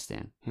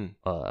Afghanistan.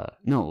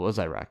 No, it was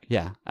Iraq.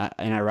 Yeah.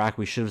 In Iraq,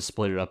 we should have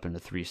split it up into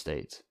 3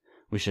 states.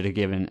 We should have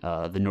given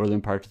the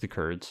northern part to the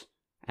Kurds,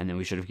 and then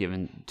we should have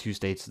given 2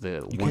 states to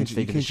the one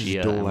state to the Shia. You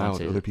can't just dole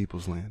out other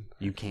people's land.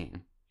 You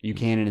can. You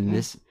can, and in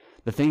this,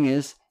 the thing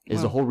is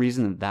the whole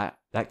reason that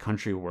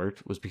country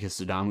worked was because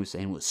Saddam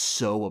Hussein was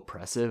so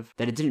oppressive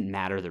that it didn't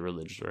matter the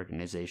religious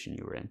organization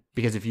you were in.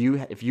 Because if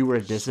you were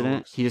a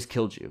dissident, he just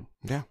killed you.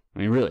 Yeah. I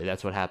mean, really,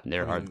 that's what happened.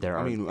 There are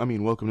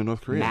welcome to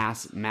North Korea.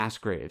 Mass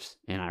graves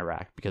in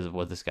Iraq because of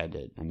what this guy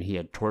did. I mean, he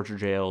had torture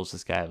jails.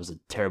 This guy was a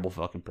terrible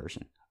fucking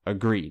person.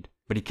 Agreed.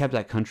 But he kept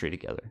that country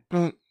together.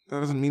 That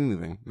doesn't mean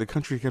anything. The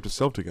country kept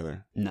itself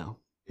together. No.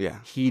 Yeah.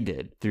 He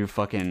did through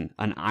fucking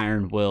an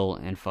iron will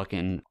and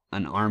fucking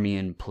an army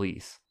and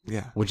police.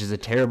 Yeah. Which is a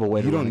terrible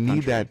way to run a country. You don't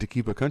need that to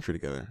keep a country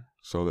together.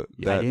 So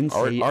I didn't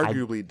say,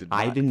 arguably did not.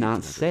 I did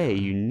not say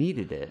you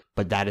needed it,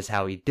 but that is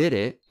how he did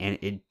it, and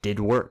it did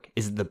work.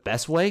 Is it the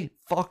best way?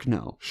 Fuck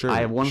no. Sure.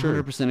 I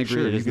 100%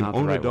 agree it is not the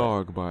right way. You can own a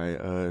dog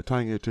by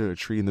tying it to a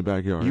tree in the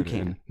backyard. You can.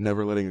 And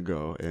never letting it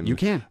go. And you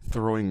can.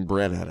 Throwing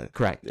bread at it.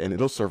 Correct. And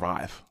it'll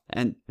survive.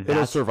 And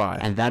it'll survive.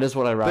 And that is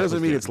what Iraq That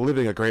doesn't mean doing. it's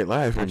living a great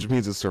life. It just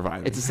means it's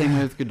surviving. It's the same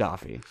way with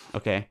Gaddafi.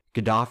 Okay,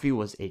 Gaddafi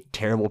was a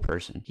terrible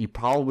person. He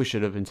probably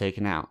should have been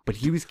taken out, but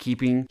he was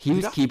keeping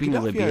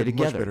Libya had together.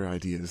 Much better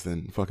ideas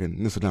than fucking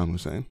Saddam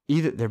Hussein.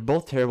 They're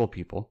both terrible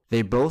people.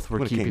 They both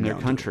were keeping their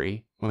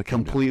country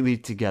completely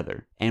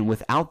together, and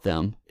without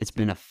them, it's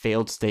been a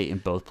failed state in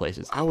both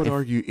places. I would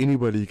argue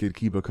anybody could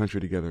keep a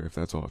country together if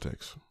that's all it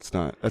takes.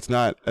 That's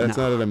not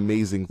an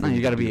amazing thing. No,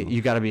 you gotta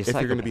be a psychopath.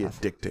 If you're gonna be a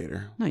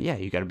dictator. No, yeah,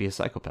 you gotta be a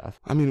psychopath.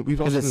 I mean,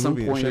 we've also seen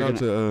the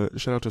movie.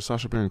 Shout out to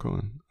Sacha Baron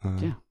Cohen.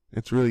 Yeah,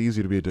 it's really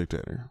easy to be a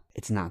dictator.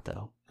 It's not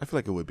though. I feel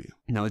like it would be.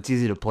 No, it's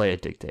easy to play a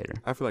dictator.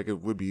 I feel like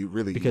it would be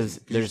really because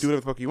easy. You just do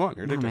whatever the fuck you want.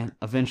 You're a dictator. Man,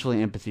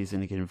 eventually, empathy is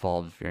going to get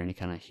involved if you're any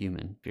kind of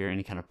human, if you're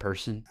any kind of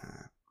person.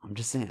 I'm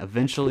just saying,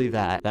 eventually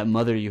that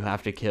mother you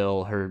have to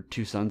kill her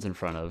 2 sons in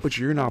front of. But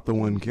you're not the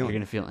one killing. You're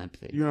going to feel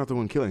empathy. You're not the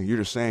one killing. You're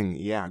just saying,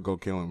 yeah, go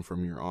kill him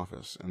from your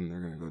office, and they're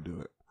going to go do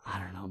it. I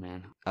don't know,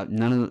 man.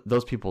 None of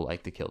those people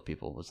like to kill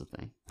people was the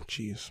thing.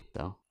 Jeez.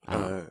 So,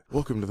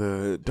 welcome to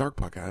the Dark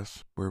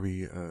Podcast, where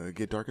we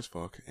get dark as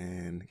fuck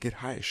and get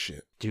high as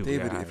shit. Dude,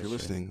 David, if you're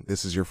listening,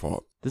 this is your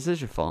fault. This is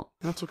your fault.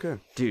 That's okay.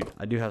 Dude,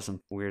 I do have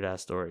some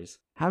weird-ass stories.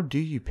 How do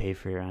you pay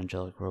for your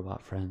angelic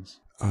robot friends?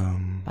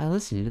 By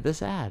listening to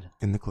this ad.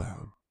 In the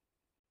cloud.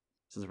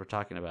 Since we're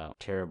talking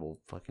about terrible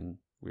fucking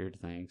weird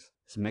things.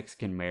 This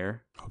Mexican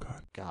mayor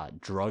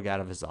got drug out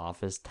of his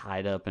office,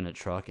 tied up in a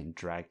truck, and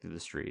dragged through the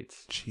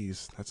streets.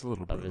 Jeez, that's a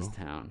little of his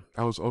town.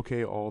 That was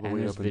okay all the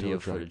way up until video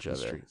it footage the of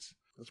streets.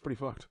 That's pretty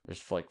fucked.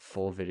 There's like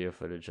full video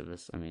footage of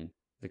this. I mean,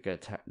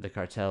 The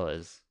cartel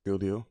is Real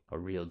deal. a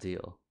real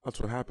deal. That's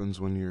what happens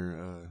when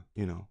your,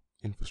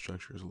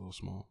 infrastructure is a little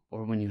small.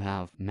 Or when you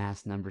have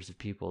mass numbers of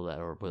people that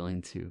are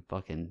willing to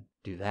fucking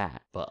do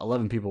that. But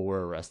 11 people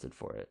were arrested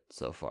for it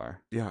so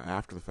far. Yeah,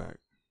 after the fact.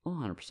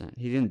 100%.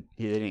 They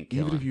didn't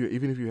kill him.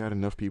 Even if you had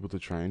enough people to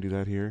try and do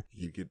that here,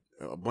 you'd get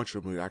a bunch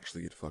of them would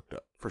actually get fucked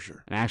up for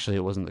sure. And actually,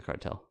 it wasn't the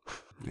cartel.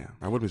 Yeah,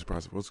 I wouldn't be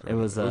surprised if it was. It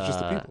was just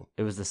the people.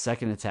 It was the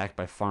second attack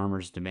by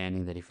farmers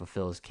demanding that he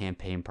fulfill his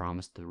campaign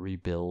promise to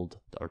rebuild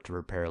or to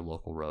repair a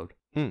local road.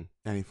 And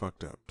he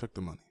fucked up, took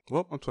the money.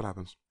 Well, that's what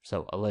happens.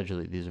 So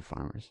allegedly, these are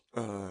farmers.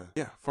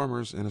 Yeah,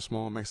 farmers in a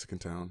small Mexican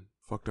town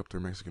fucked up their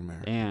Mexican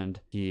mayor. And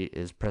he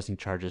is pressing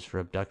charges for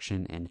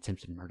abduction and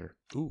attempted murder.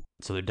 Ooh.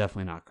 So they're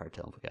definitely not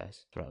cartel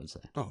guys. That's what I would say.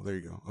 Oh, there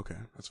you go. Okay,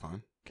 that's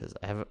fine. Because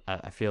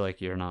I feel like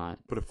you're not.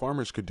 But if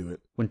farmers could do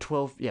it, When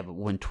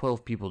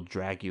 12 people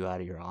drag you out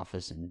of your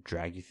office and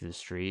drag you through the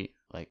street,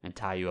 like, and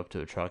tie you up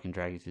to a truck and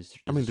drag you through the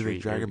street. I mean, did they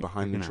drag him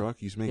behind the you're gonna-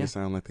 truck? You just make it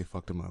sound like they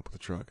fucked him up with the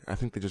truck. I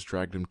think they just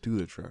dragged him to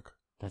the truck.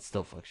 That's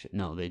still fuck shit.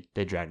 No,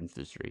 they dragged him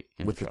through the street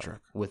in With the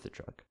truck. With the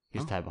truck. He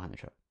was Oh. tied behind the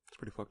truck. It's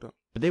pretty fucked up.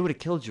 But they would have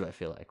killed you. I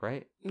feel like,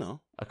 right? No.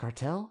 A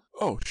cartel?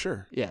 Oh,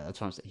 sure. Yeah, that's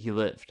what I'm saying. He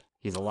lived.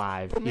 He's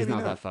alive. But He's maybe not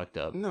not. that fucked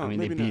up. No, I mean,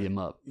 they maybe beat not. him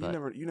up.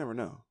 But You never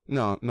know.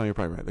 No, you're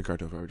probably right. The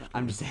cartel probably just.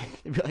 I'm just saying,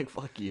 they'd be like,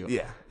 "Fuck you."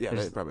 Yeah, they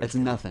There's- probably. it's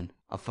nothing.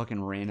 A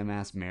fucking random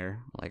ass mayor,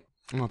 like,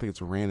 I don't think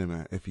it's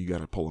random if you got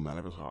to pull him out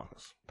of his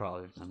office.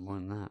 probably done more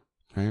than that.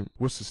 Right?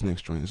 What's this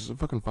next joint? Is this a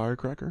fucking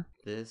firecracker?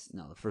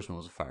 No, the first one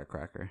was a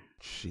firecracker.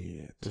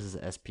 Shit. This is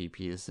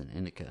SPP. This is an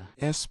indica.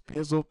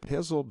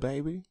 Pizzle,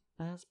 baby.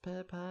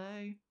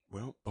 SPP.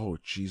 Well, oh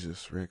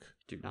Jesus, Rick.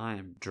 Dude, I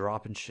am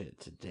dropping shit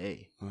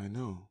today. I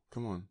know.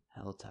 Come on.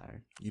 Hell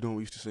tired. You know what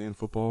we used to say in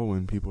football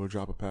when people would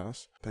drop a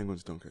pass?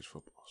 Penguins don't catch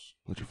footballs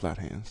with your flat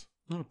hands.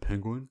 Not a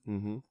penguin.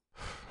 Mm-hmm.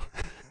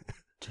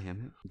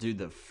 Damn it. Dude,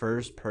 the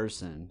first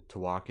person to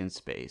walk in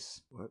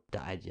space What?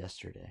 died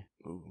yesterday.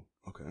 Ooh,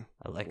 okay.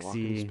 Walking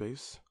Alexei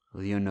space?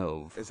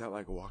 Leonov. Is that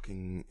like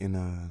walking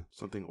in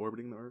something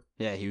orbiting the Earth?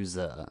 Yeah, he was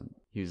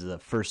the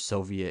first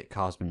Soviet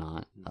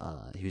cosmonaut.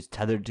 He was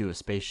tethered to a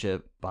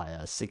spaceship by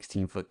a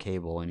 16-foot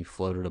cable, and he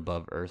floated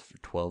above Earth for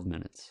 12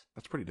 minutes.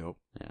 That's pretty dope.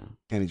 Yeah,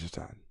 And he just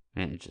died.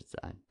 and he just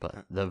died.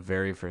 But the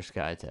very first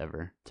guy to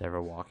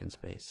ever walk in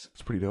space.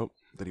 It's pretty dope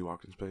that he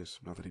walked in space,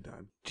 not that he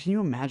died. Can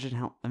you imagine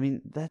how? I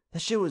mean, that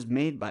shit was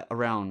made by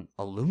around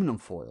aluminum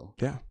foil.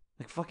 Yeah.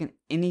 Like fucking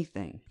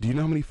anything. Do you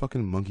know how many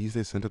fucking monkeys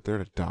they sent up there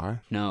to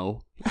die?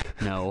 No.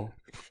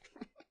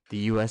 The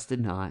U.S. did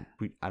not.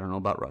 I don't know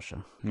about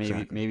Russia.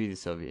 Maybe the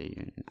Soviet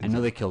Union. I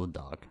know they killed a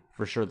dog.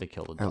 For sure they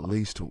killed a dog. At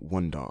least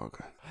one dog.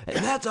 Hey,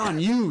 that's on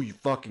you, you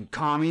fucking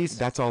commies.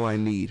 That's all I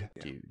need.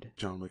 Dude.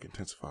 John Wick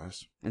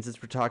intensifies. And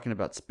since we're talking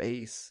about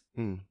space,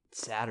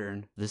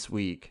 Saturn this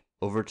week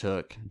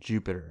overtook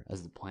Jupiter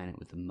as the planet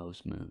with the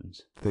most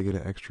moons. Did they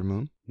get an extra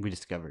moon? We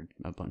discovered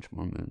a bunch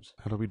more moons.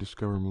 How do we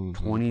discover moons?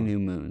 20 new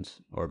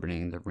moons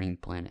orbiting the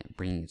ringed planet,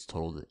 bringing its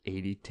total to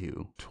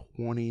 82.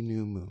 20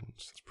 new moons.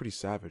 That's pretty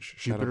savage.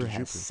 Shout out Jupiter to has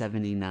Jupiter.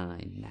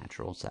 79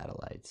 natural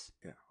satellites.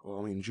 Yeah. Well,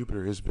 I mean,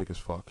 Jupiter is big as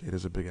fuck. It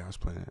is a big ass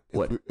planet.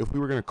 What? If we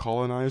were going to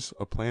colonize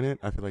a planet,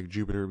 I feel like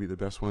Jupiter would be the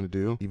best one to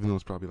do, even though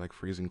it's probably like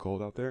freezing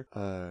cold out there.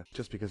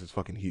 Just because it's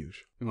fucking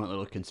huge. You want a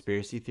little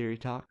conspiracy theory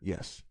talk?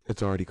 Yes.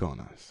 It's already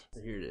colonized.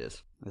 So here it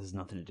is. This has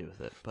nothing to do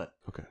with it, but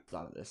Okay.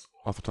 thought of this.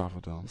 Off the top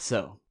of the dome.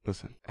 So,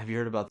 Listen. have you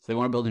heard about this? They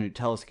want to build a new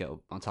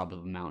telescope on top of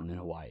a mountain in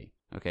Hawaii.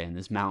 Okay, and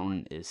this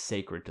mountain is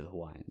sacred to the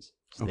Hawaiians.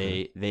 So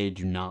Okay. they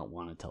do not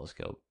want a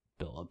telescope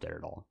built up there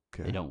at all.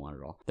 Okay. They don't want it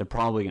at all. They're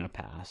probably going to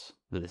pass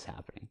with this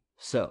happening.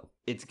 So,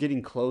 it's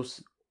getting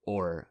close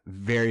or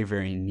very,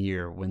 very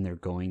near when they're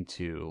going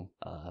to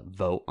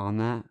vote on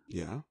that.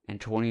 Yeah. And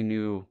 20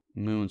 new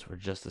moons were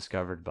just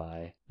discovered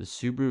by the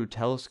Subaru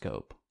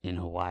telescope in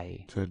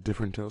Hawaii. It's a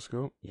different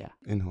telescope Yeah,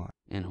 in Hawaii.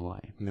 in Hawaii.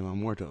 And they want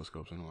more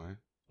telescopes in Hawaii.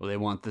 Well, they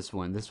want this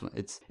one. This one,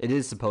 it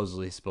is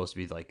supposedly supposed to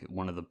be like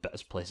one of the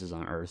best places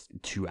on Earth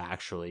to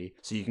actually.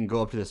 So you can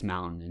go up to this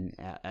mountain,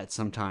 and at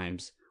some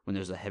times when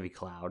there's a heavy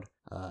cloud,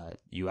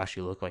 you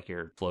actually look like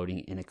you're floating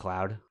in a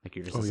cloud, like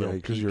you're just. Oh, this yeah,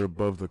 little because peak. you're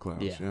above the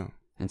clouds. Yeah. Yeah.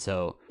 And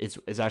so it's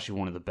actually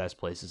one of the best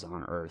places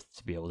on Earth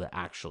to be able to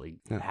actually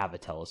Yeah. have a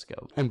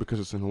telescope. And because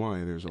it's in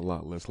Hawaii, there's a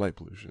lot less light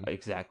pollution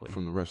Exactly.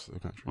 from the rest of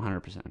the country.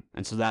 100%.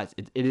 And so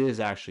it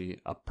is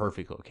actually a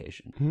perfect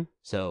location. Mhm.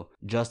 So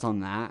just on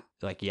that,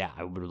 like, yeah,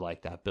 I would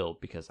like that built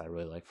because I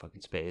really like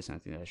fucking space and I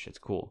think that shit's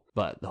cool.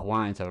 But the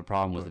Hawaiians have a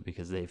problem with it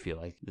because they feel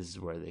like this is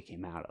where they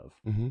came out of.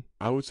 Mm-hmm.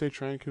 I would say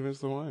try and convince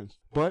the Hawaiians.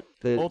 But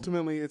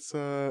ultimately, it's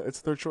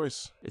their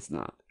choice. It's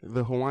not.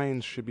 The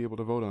Hawaiians should be able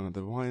to vote on it.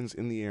 The Hawaiians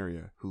in the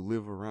area who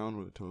live around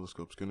where the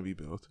telescope's going to be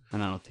built.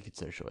 And I don't think it's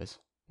their choice.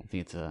 I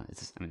think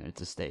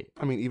it's a state.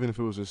 I mean, even if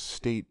it was a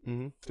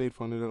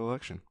state-funded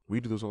election, we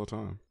do those all the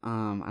time.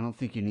 I don't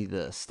think you need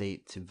the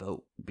state to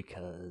vote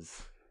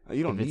because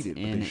You don't if need it's it,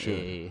 but they in should.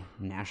 a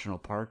national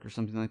park or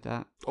something like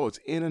that. Oh, it's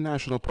in a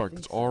national park.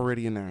 It's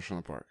already a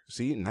national park.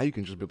 See, now you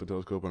can just build the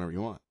telescope whenever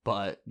you want.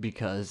 But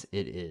because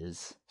it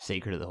is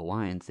sacred to the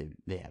Hawaiians,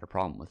 they had a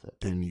problem with it.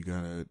 Then you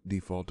gotta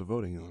default to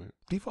voting on it.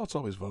 Defaults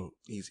always vote.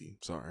 Easy.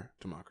 Sorry.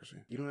 Democracy.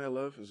 You know what I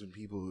love is when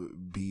people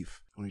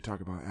beef when we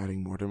talk about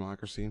adding more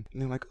democracy. And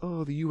they're like,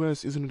 oh, the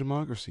U.S. isn't a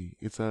democracy.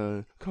 It's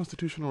a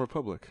constitutional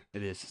republic.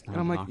 It is. It's not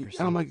And a I'm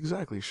democracy. like,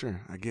 exactly,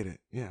 sure. I get it.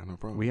 Yeah, no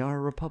problem. We are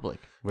a republic.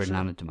 We're Sure.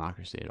 not a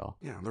democracy at all.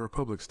 Yeah, the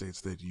republic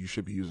states that you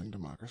should be using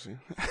democracy.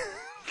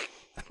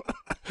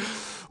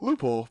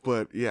 Loophole,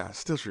 but yeah,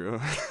 still true.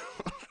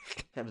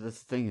 Yeah, but that's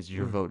the thing is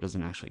your vote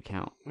doesn't actually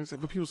count.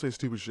 But people say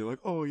stupid shit like,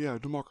 "Oh yeah,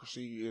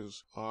 democracy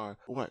is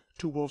what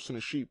 2 wolves and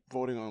a sheep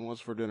voting on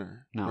what's for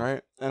dinner," No.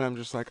 right? And I'm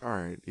just like, all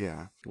right,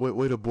 yeah,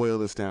 way to boil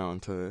this down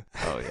to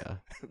Oh, yeah.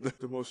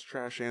 the most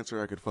trash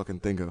answer I could fucking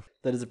think of.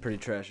 That is a pretty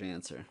trash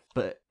answer.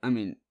 But, I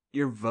mean,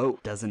 your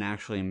vote doesn't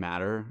actually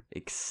matter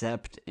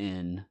except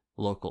in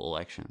local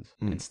elections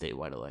and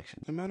statewide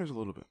elections. It matters a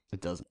little bit.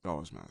 It doesn't. It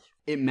always matters.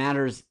 It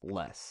matters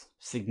less,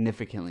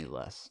 significantly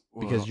less,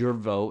 because Well, your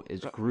vote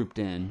is grouped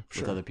in with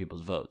sure. other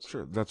people's votes.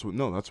 Sure, that's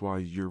why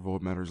your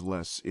vote matters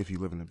less if you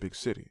live in a big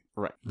city.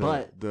 Right.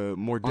 But the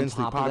more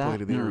densely top of that-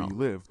 populated the no, area no. you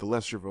live, the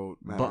less your vote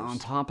matters. But on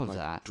top of like,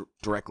 that,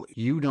 directly.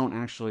 you don't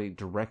actually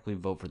directly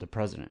vote for the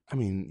president. I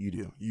mean, you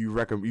do. You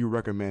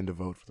recommend to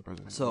vote for the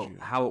president. So You-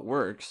 how it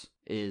works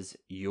is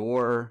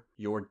your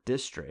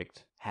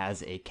district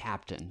has a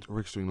captain.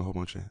 Rick's doing a whole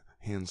bunch of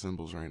hand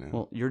symbols right now.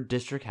 Well, your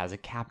district has a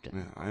captain.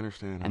 Yeah, I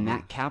understand. And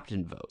that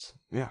captain votes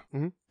yeah.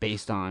 Mm-hmm.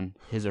 based on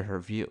his or her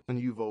view. And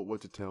you vote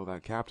what to tell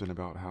that captain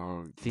about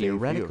how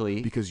Theoretically- they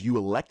feel, because you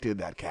elected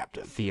that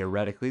captain.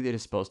 Theoretically, it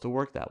is supposed to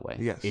work that way.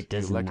 Yes, It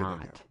does you elected that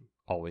not captain.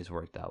 always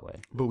work that way.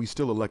 But we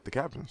still elect the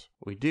captains,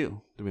 We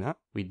do. do we not?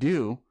 We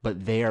do,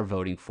 but they are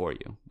voting for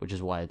you, which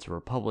is why it's a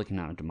republic and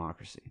not a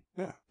democracy.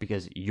 Yeah.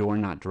 Because you're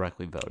not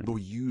directly voting. But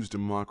we use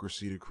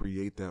democracy to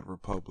create that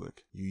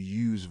republic. You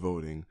use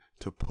voting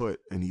to put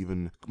an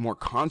even more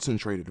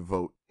concentrated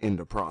vote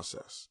into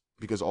process.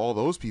 Because all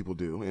those people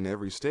do in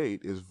every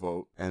state is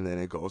vote, and then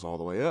it goes all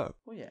the way up.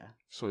 Well, yeah.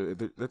 So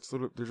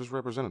they're just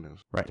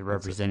representatives. Right, they're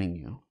representing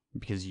you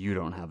because you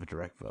don't have a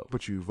direct vote.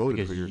 But you voted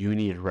Because for your... you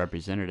need a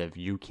representative,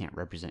 you can't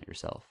represent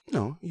yourself.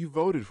 No, you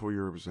voted for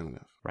your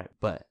representative. Right,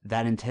 but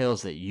that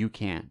entails that you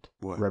can't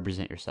What?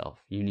 represent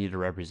yourself. You need a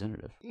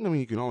representative. I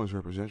mean, you can always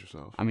represent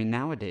yourself. I mean,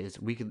 nowadays,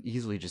 we could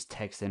easily just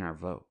text in our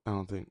vote. I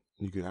don't think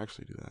you could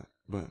actually do that.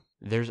 But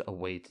There's a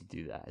way to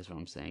do that, is what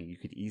I'm saying.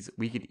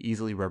 We could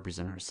easily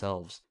represent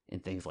ourselves in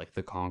things like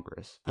the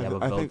Congress. You have a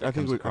vote that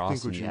comes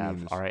across and you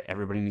have, all right,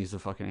 everybody needs to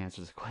fucking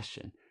answer this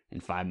question in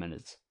 5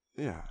 minutes.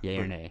 yeah. Yay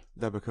but or nay.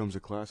 That becomes a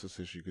classist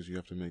issue because you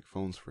have to make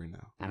phones free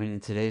now. I mean, in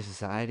today's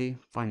society,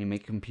 fine, you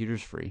make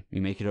computers free.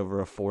 You make it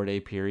over a 4-day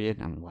period.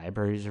 I mean,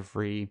 libraries are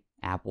free.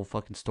 Apple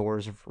fucking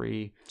stores are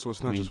free. So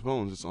it's not just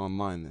phones, it's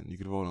online then. You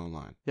can vote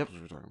online. Yep. That's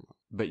what we're talking about.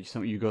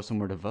 But you go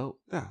somewhere to vote.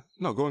 Yeah.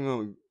 No,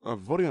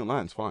 voting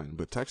online is fine.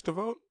 But text to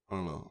vote? I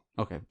don't know.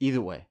 Okay,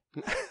 either way.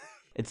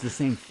 It's the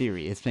same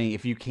theory. It's saying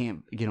if you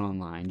can't get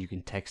online, you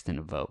can text in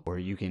a vote. Or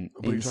you can,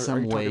 But in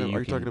some way, are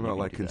you talking you about can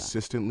like do that.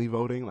 consistently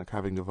voting? Like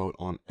having to vote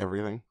on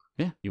everything?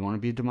 Yeah, you want to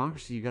be a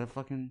democracy, you gotta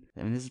fucking,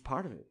 I mean, this is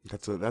part of it.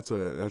 That's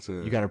a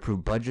You gotta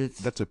approve budgets.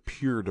 that's a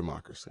pure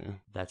democracy.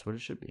 That's what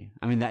it should be.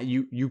 I mean, that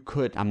you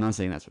could, I'm not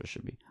saying that's what it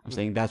should be. I'm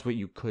saying that's what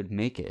you could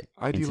make it.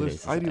 in today's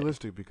society.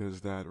 Idealistic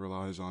because that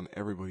relies on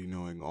everybody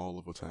knowing all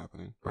of what's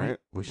happening, right?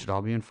 We should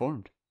all be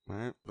informed.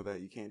 Right? But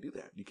that you can't do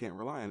that. You can't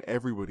rely on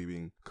everybody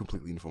being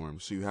completely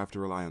informed. So you have to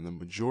rely on the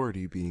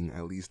majority being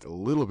at least a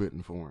little bit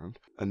informed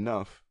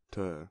enough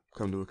to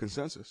come to a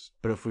consensus.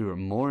 But if we were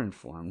more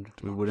informed,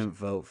 we wouldn't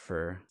vote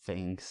for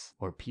things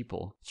or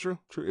people. It's true.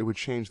 It would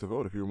change the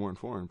vote if you were more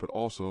informed. But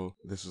also,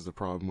 this is the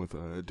problem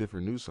with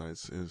different news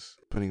sites is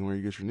depending on where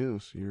you get your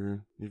news,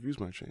 your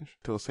views might change.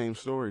 Tell the same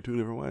story 2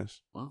 different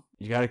ways. Well,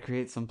 you gotta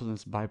create something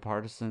that's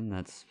bipartisan,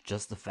 that's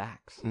just the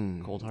facts.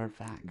 Cold hard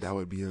facts. That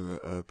would be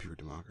a pure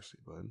democracy,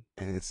 bud.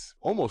 And it's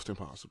almost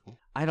impossible.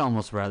 I'd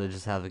almost rather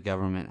just have the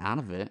government out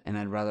of it, and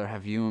I'd rather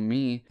have you and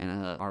me and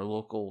our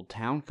local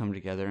town come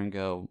together and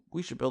go,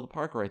 we should build a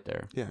park right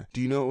there. Yeah.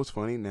 Do you know what's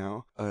funny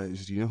now? Do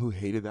you know who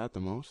hated that the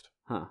most?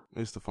 Huh.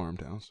 It's the farm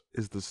towns.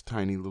 It's this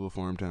tiny little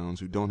farm towns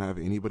who don't have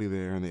anybody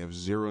there and they have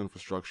zero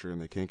infrastructure and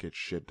they can't get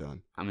shit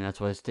done. I mean, that's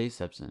why the state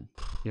steps in.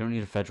 You don't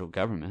need a federal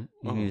government.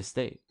 You need a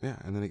state. Yeah,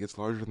 and then it gets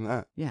larger than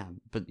that. Yeah,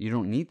 but you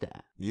don't need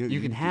that. You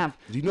can have...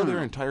 Do you know No, there are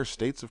no. entire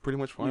states of pretty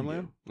much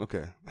farmland?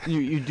 Okay.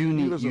 You do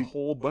need... There's a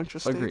whole bunch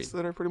of states Agreed.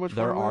 that are pretty much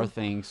There farmland. are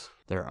things...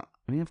 I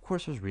mean, of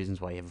course there's reasons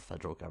why you have a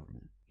federal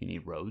government. You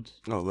need roads.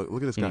 Oh, look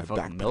at this You guy need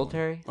fucking backpedaling.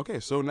 military. Okay,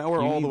 so now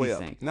we're You all need the way these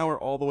up. things. Now we're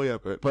all the way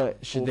up at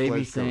But should they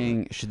be full-fledged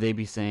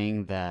government.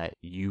 saying that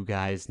you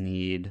guys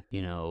need,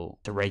 to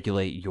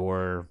regulate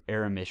your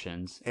air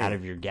emissions out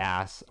of your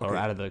gas or Okay.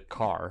 out of the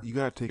car? You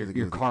gotta take the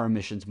your good. car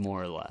emissions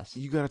more or less.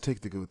 You gotta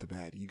take the good with the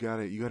bad. You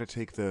gotta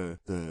take the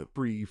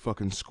free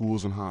fucking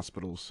schools and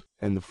hospitals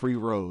and the free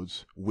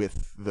roads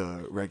with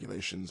the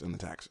regulations and the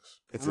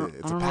taxes. It's a I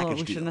don't know that package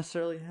we deal. should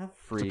necessarily have It's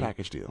free. a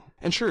package deal.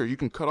 And sure, you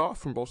can cut off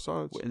from both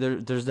sides.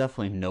 There's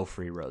definitely no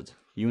free roads.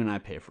 You and I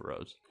pay for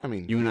roads. I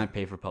mean, You and I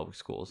pay for public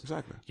schools.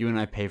 exactly. You and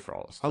I pay for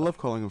all this I stuff. love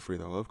calling them free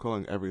though. I love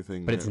calling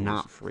everything. But it's that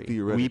not was free.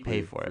 theoretically We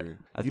pay for free.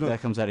 it. You know,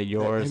 That comes out of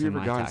yours have you and ever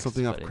my gotten taxes,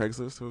 something off buddy.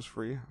 Craigslist that was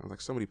free? I was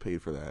like, somebody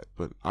paid for that,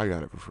 but I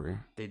got it for free.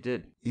 They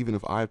did. Even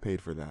if I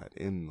paid for that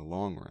in the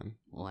long run,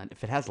 Well, and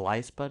if it has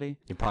lice, buddy,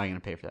 you're probably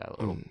going to pay for that a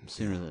little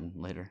sooner than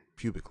later.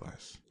 pubic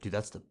lice. Dude,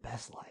 that's the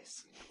best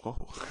lice.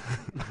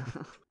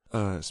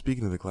 Oh.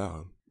 Speaking of the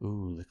cloud,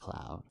 Ooh, the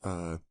cloud.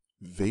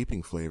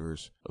 vaping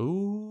flavors.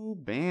 Ooh,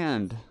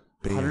 banned.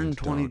 Banned,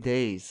 120 dog.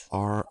 days.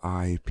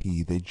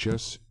 R.I.P. They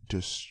just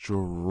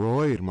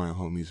destroyed my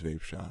homie's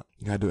vape shop.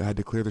 I had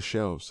to clear the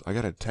shelves. I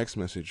got a text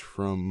message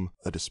from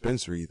a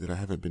dispensary that I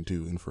haven't been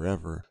to in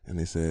forever, and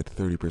they said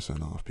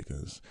 30% off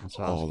because That's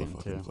what I was all the getting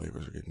fucking to.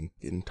 flavors are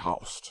getting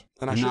tossed.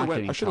 And They're I not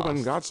should getting have went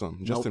and got tossed. some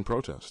just Nope. in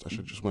protest. I should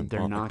have just went and They're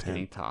bought not like 10.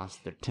 getting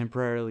tossed. They're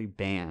temporarily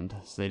banned,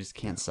 so they just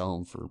can't sell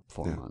them for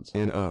 4 months.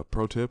 And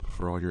pro tip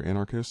for all your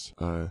anarchists,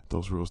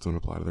 those rules don't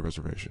apply to the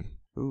reservation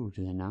Ooh,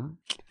 do they not?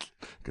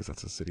 because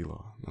that's a city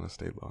law, not a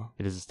state law.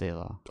 It is a state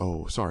law.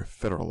 Oh, sorry,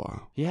 federal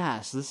law. Yeah,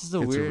 so this is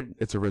the It's weird...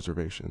 it's a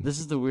reservation. This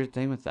is the weird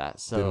thing with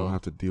that. They don't So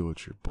have to deal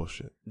with your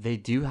bullshit. they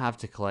do have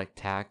to collect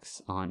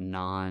tax on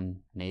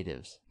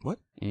non-natives. What?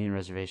 Indian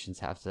reservations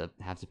have to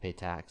pay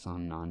tax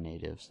on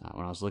non-natives.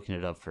 When I was looking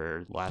it up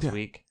for last Yeah.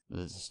 week,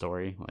 there's a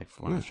story like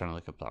when I was trying to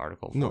look up the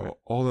article for No, it.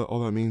 all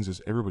that means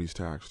is everybody's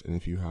taxed, and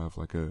if you have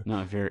like a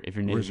No, if you're native,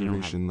 you don't have,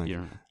 reservation, like you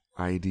don't,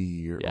 ID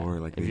yeah. or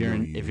like if they you're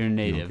know you, if you're you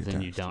native, get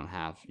then you taxed. don't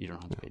have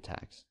to pay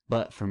tax.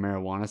 But for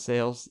marijuana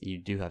sales, you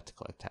do have to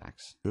collect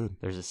tax. Good,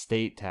 There's a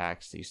state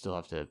tax that you still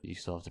have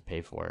to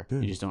pay for.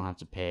 Good. You just don't have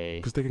to pay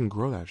because they can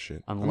grow that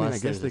shit.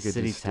 unless there's a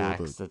city distill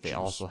tax the that they juice.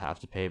 also have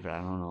to pay. But I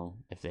don't know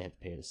if they have to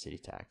pay the city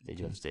tax. They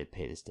do have to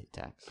pay the state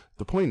tax.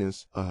 The point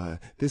is,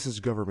 this is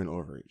government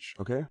overreach,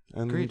 okay?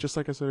 And Agreed. just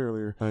like I said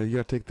earlier, you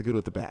gotta take the good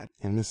with the bad,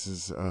 and this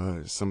is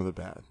some of the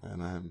bad.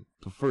 And I'm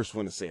the first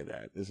one to say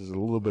that this is a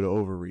little bit of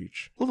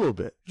overreach,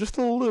 just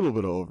a little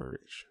bit of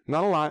overreach,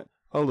 not a lot,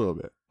 a little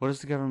bit. What does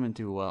the government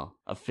do well?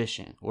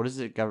 Efficient. What does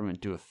the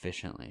government do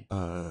efficiently?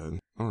 I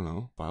don't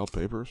know, file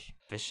papers,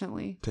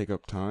 Efficiently? take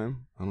up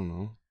time. I don't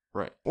know.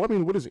 Right. Well, I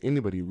mean, what does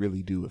anybody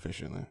really do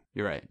efficiently?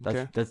 You're right.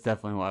 Okay. That's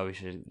definitely why we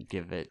should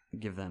give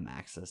them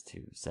access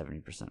to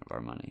 70% of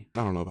our money.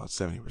 I don't know about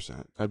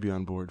 70%. I'd be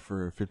on board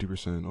for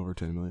 50% over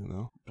 10 million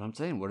though. But I'm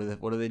saying, what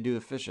do they do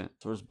efficient?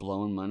 So it's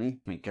blowing money,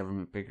 make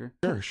government bigger.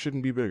 Sure, it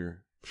shouldn't be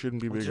bigger.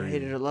 Shouldn't be Would you bigger.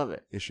 hate it or love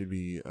it? It should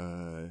be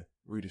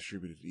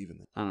redistributed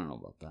evenly, I don't know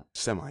about that.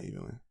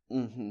 semi-evenly.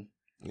 Mm-hmm.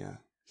 Yeah.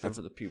 Except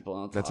for the people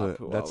on That's top a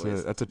who that's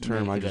always a that's a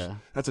term make I it just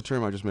a- that's a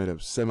term I just made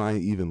up.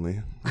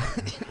 Semi-evenly.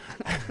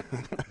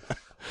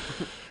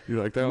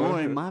 You like that more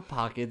one? in my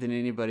pocket than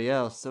anybody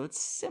else, so it's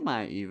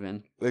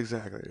semi-even.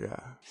 Exactly. Yeah.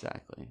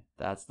 Exactly.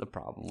 That's the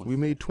problem. With We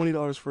made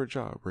 $20 for a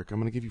job, Rick. I'm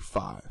gonna give you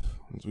 $5.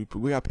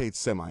 We got paid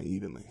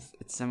semi-evenly.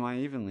 It's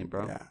semi-evenly,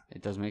 bro. Yeah.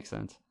 It does make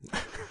sense.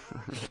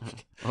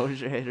 What would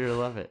you hate it or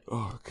love it?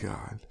 Oh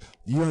God.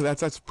 You know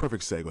that's a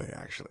perfect segue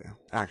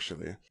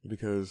actually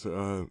because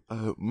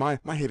my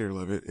hater to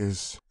love it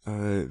is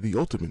the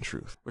ultimate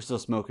truth. We're still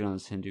smoking on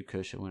this Hindu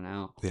Kush that went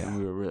out. Yeah. And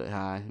we were really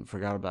high and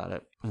forgot about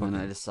it. And then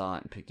I just saw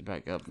it and picked it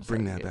back up. And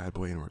Bring started that to bad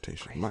boy in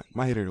rotation.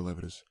 My hater to love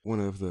it is one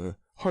of the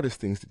hardest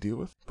things to deal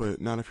with, but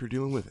not if you're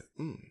dealing with it.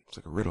 It's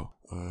like a riddle.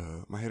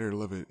 My hater to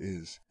love it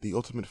is the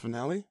ultimate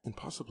finale and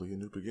possibly a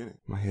new beginning.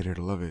 My hater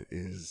to love it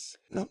is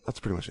no,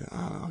 that's pretty much it.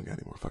 I don't got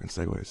any more fucking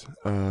segues.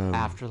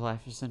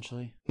 Afterlife,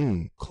 essentially.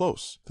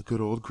 Close. The good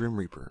old Grim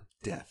Reaper.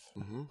 Death.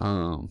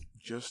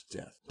 Just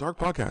death. Dark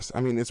podcast.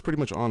 I mean, it's pretty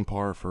much on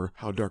par for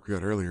how dark we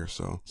got earlier.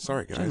 So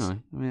sorry, guys.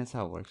 Generally. I mean, that's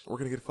how it works. We're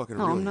gonna get fucking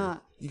No, real I'm here.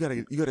 not.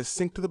 You gotta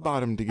sink to the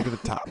bottom to get to the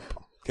top.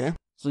 Okay,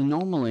 So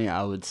normally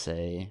I would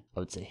say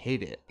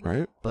hate it.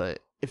 right?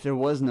 But if there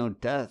was no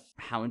death,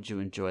 how would you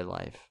enjoy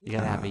life? You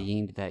gotta have a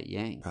yin to that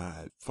yang.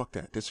 Fuck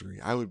that. Disagree.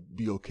 I would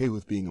be okay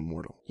with being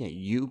immortal. Yeah,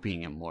 you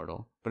being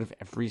immortal. But if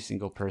every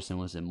single person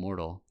was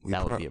immortal,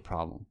 that would be a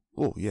problem.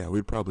 Oh yeah,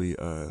 we'd probably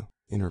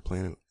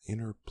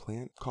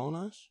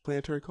colonize?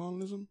 Planetary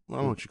colonialism? I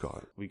don't know what you call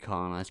it. We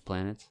colonize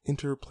planets.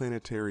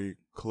 Interplanetary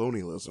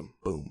colonialism.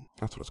 Boom.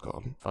 That's what it's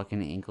called.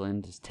 Fucking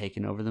England is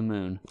taking over the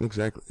moon.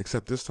 Exactly.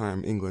 Except this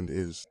time England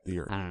is the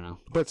Earth. I don't know.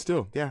 But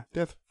still, yeah,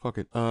 death. Fuck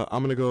it.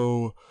 I'm gonna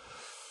go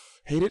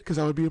hate it because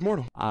I would be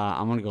immortal.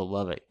 I'm gonna go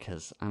love it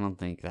because I don't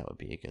think that would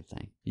be a good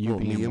thing. You Oh,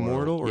 being me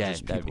immortal or yeah,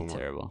 just that'd people be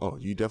immortal? terrible. Oh,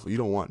 you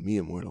don't want me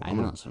immortal. I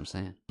know, that's what I'm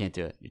saying. Can't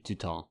do it. You're too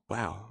tall.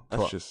 Wow,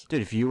 that's just.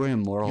 Dude, if you were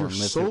immortal You're and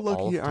lived so through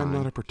all lucky of I'm time,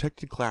 not a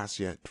protected class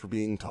yet for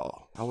being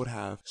tall. I would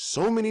have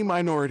so many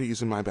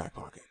minorities in my back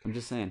pocket. I'm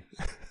just saying.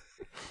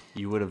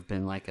 You would have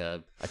been like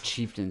a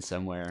chieftain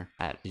somewhere.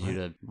 You'd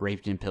have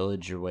raped and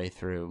pillaged your way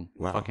through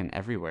fucking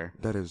everywhere.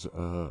 That is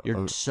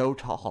You're so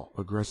tall.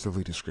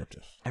 aggressively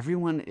descriptive.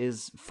 Everyone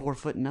is 4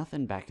 foot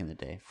nothing back in the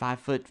day. 5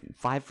 foot.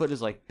 5 foot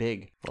is like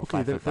big. Well, Okay,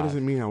 5 that foot five.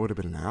 doesn't mean I would have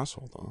been an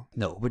asshole though.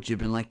 No, but you've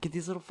been like, get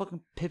these little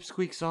fucking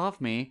pipsqueaks off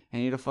me,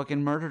 and you'd have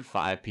fucking murdered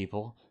 5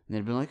 people, and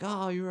they'd been like,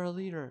 oh, you're a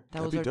leader. That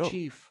That'd was be our dope.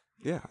 chief.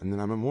 Yeah, and then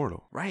I'm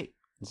immortal. Right.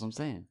 That's what I'm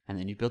saying. And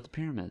then you built the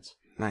pyramids.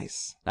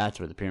 Nice. That's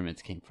where the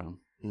pyramids came from.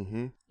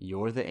 Mm-hmm.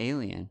 You're the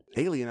alien.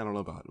 Alien, I don't know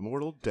about.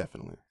 Immortal,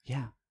 definitely.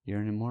 Yeah,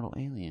 you're an immortal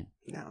alien.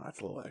 No, that's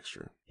a little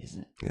extra. Is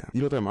it? Yeah. You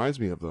know what that reminds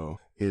me of, though,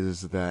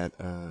 is that...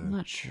 I'm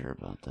not sure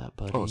about that,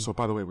 buddy. Oh, so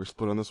by the way, we're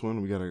split on this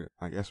one. We gotta...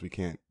 I guess we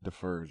can't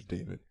defer to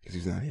David because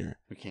he's not here.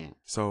 We can't.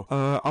 So,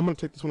 I'm gonna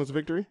take this one as a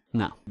victory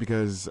No.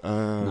 because,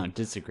 No,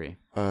 disagree.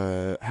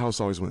 House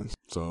always wins.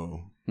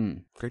 So,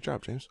 great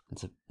job, James.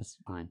 That's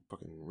fine.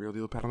 Fucking real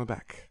deal pat on the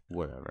back.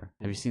 Whatever.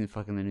 Have you seen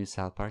the new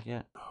South Park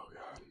yet? Oh,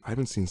 God. I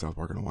haven't seen South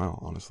Park in a while,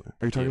 honestly.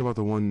 Are you talking about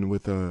the one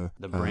with, The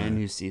brand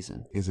new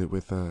season. Is it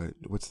with,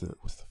 what's the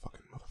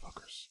fucking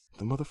motherfuckers?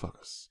 The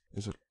motherfuckers.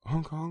 Is it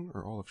Hong Kong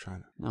or all of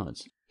China? No,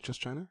 it's... Just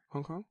China?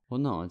 Hong Kong? Well,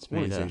 no, it's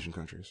One of made these up. Asian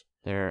countries.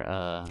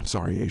 They're,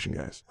 Sorry, Asian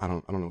guys. I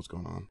don't know what's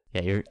going on.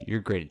 Yeah,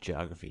 you're great at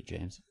geography,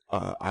 James.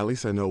 At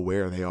least I know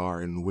where they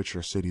are and which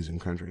are cities and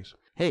countries.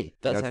 Hey,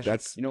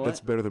 that's you know what? That's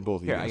better than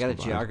both of you Here, I guys got a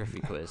combined. geography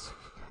quiz.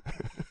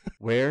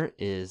 Where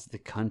is the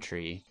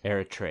country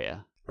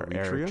Eritrea? Or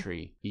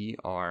Eritrea?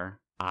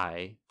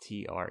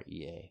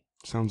 Eritrea.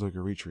 Sounds like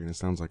Eritrea and it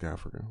sounds like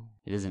Africa.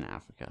 It is in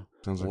Africa.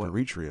 Sounds like What-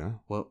 Eritrea.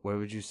 Where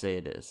would you say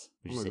it is?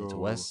 Would you I'm say gonna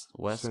it's go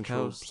west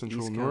Central, coast,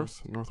 Central, east North,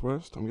 coast?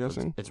 Northwest, I'm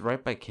guessing. It's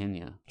right by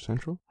Kenya.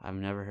 Central? I've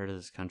never heard of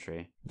this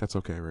country. That's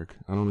okay, Rick.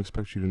 I don't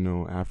expect you to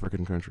know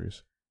African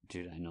countries.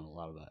 Dude, I know a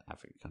lot about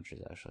African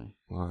countries, actually.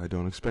 Well, I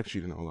don't expect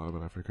you to know a lot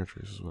about African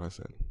countries, is what I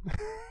said.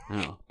 I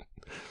know.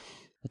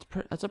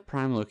 That's a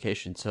prime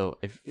location. So,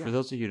 Yeah. for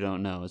those of you who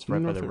don't know, it's right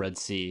by North the of- Red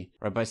Sea,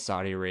 right by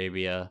Saudi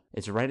Arabia.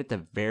 It's right at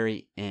the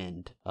very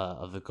end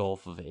of the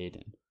Gulf of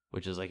Aden,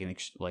 which is like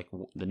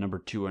the number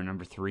 2 or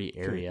number 3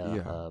 area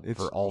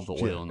for all the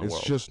oil in the world.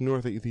 It's just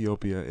north of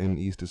Ethiopia and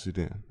east of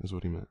Sudan, is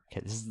what he meant.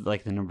 Okay, this is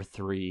like the number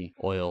 3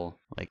 oil.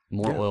 Like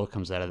more Yeah. oil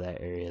comes out of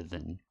that area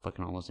than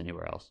fucking almost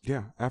anywhere else.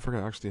 Yeah, Africa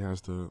actually has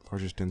the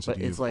largest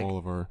density it's of like- all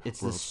of our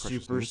It's a world's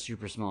precious super needs.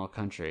 super small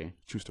country.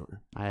 True story.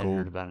 I hadn't Gold,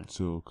 heard about it.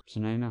 silk, So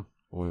now you know.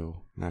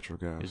 oil, natural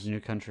It was gas, a new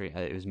country.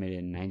 It was made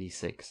in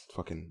 '96.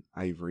 fucking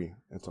ivory.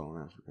 That's all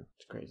in Africa.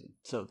 It's crazy.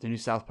 So the new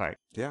South Park.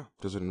 Yeah.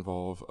 Does it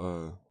involve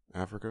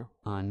Africa?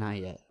 Not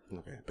yet.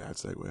 Okay, bad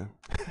segue.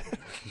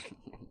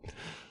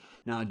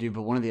 No, dude.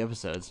 But one of the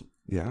episodes.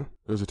 Yeah.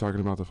 Was it talking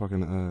about the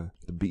fucking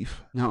the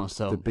beef? No. The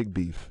So big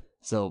beef.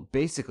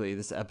 basically,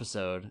 this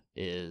episode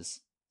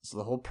is. So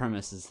the whole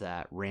premise is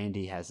that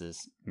Randy has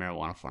this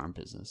marijuana farm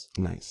business.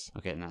 Nice.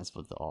 Okay, and that's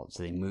what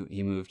so he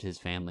moved his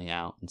family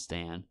out and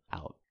Stan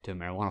out to a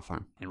marijuana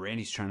farm. And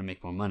Randy's trying to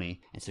make more money,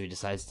 and so he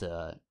decides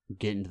to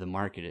get into the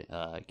market,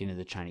 get into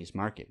the Chinese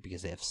market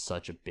because they have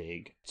such a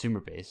big consumer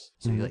base.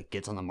 So he like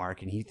gets on the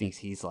market, and he thinks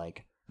he's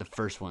like the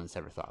first one that's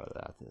ever thought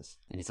about this.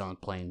 And he's on the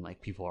plane,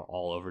 like people are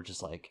all over,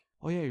 just like,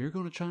 oh yeah, you're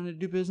going to China to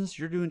do business?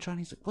 You're doing China?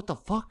 He's like, what the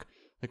fuck?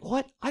 Like,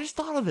 what? I just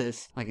thought of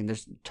this. Like, and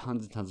there's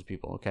tons and tons of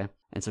people, okay?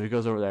 And so he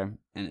goes over there,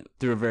 and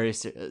through a very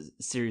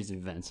series of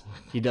events,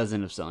 he does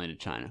end up selling to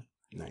China,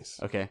 Nice.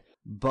 okay?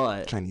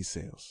 But Chinese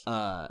sales.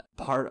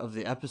 part of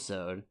the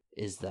episode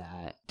is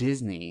that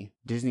Disney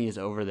is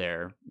over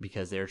there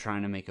because they're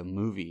trying to make a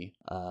movie.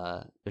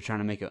 They're trying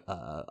to make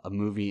a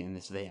movie,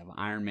 and so they have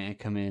Iron Man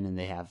come in, and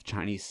they have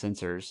Chinese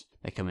censors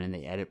that come in and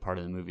they edit part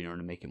of the movie in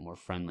order to make it more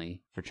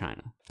friendly for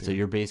China. So Damn.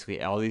 you're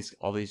basically all these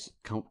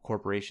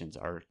corporations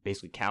are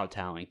basically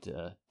kowtowing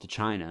to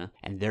China,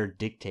 and they're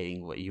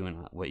dictating what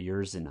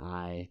yours and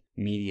I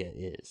media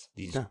is.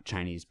 These Yeah.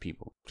 Chinese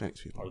people.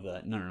 Chinese people.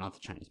 Or not the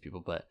Chinese people,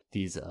 but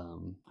these I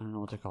don't know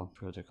what they're called. I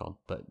forget what they're called.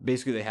 But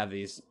basically they have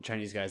these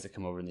Chinese guys that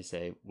come over and they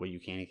say what you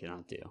can and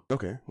cannot do.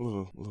 Okay. A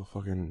little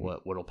fucking.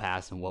 What'll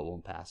pass and what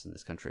won't pass in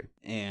this country.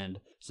 And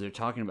so they're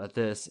talking about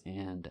this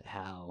and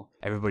how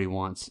everybody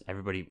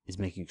is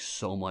making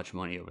so much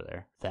money over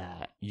there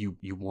that you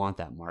want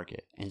that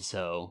market. And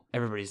so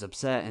everybody's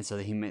upset, and so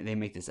they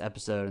make this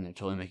episode and they're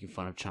totally making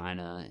fun of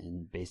China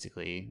and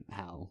basically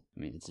how,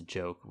 I mean, it's a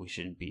joke. We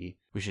shouldn't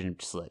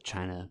just let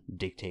China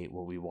dictate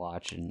what we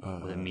watch and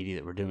the media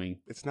that we're doing.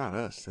 It's not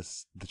us.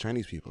 That's the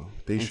Chinese people.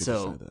 They And should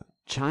so decide that.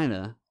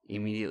 China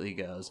immediately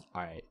goes,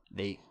 all right,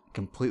 they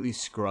completely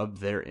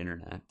scrubbed their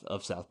internet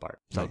of South Park.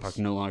 South Nice. Park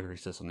no longer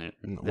exists on their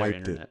Wiped it.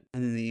 internet.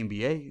 And then the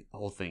NBA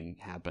whole thing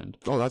happened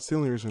Oh, that's the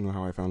only reason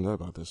how I found out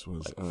about this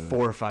was 4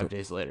 or 5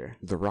 days later.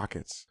 the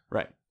Rockets.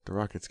 Right. The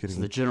Rockets getting.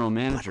 So the general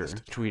manager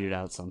blacklisted. tweeted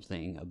out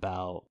something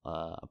about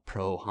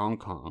pro Hong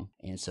Kong,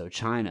 and so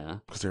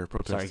China because they were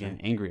started protesting.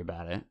 getting angry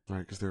about it. Right,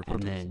 because they were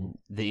And protesting.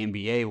 then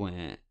the NBA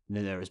went,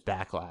 then there was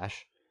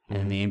backlash. And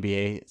then the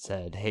NBA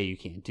said, hey, you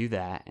can't do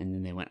that. And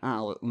then they went,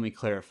 let me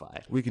clarify.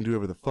 We can do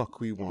whatever the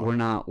fuck we want.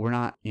 We're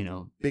not,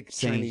 Big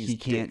saying Chinese he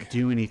can't dick.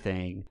 do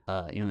anything.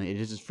 It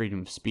is just freedom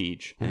of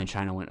speech. And then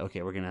China went,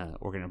 okay, we're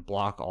gonna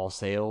block all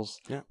sales.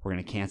 Yeah. We're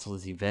gonna cancel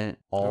this event,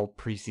 all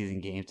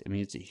preseason games. I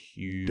mean, it's a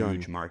huge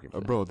Done. market for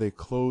them. Bro, they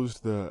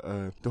closed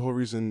the whole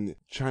reason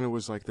China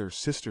was like their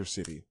sister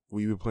city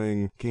We've been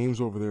playing games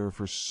over there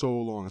for so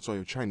long. That's why you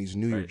have Chinese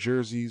New Year Right.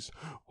 jerseys,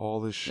 all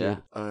this shit.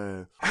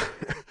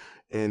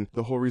 And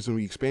the whole reason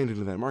we expanded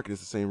into that market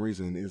is the same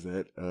reason, is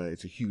that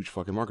it's a huge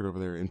fucking market over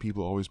there, and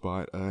people always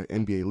bought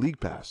NBA League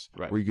Pass,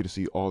 Right. where you get to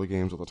see all the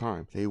games all the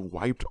time. They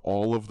wiped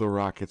all of the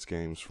Rockets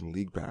games from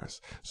League Pass,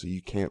 so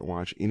you can't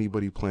watch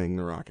anybody playing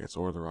the Rockets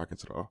or the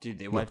Rockets at all. Dude,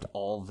 they wiped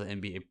all of the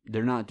NBA.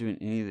 They're not doing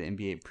any of the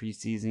NBA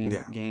preseason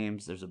Yeah.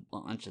 games. There's a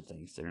bunch of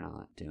things they're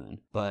not doing.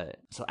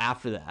 But so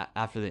after that,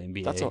 after the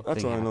NBA, That's all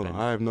thing I know.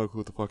 happened, I have no clue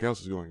what the fuck else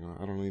is going on.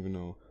 I don't even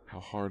know how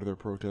hard they're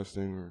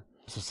protesting or...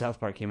 So South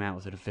Park came out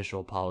with an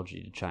official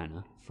apology to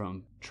China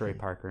from Trey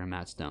Parker and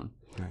Matt Stone.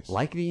 Nice.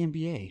 Like the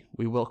NBA,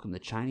 we welcome the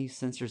Chinese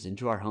censors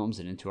into our homes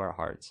and into our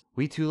hearts.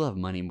 We too love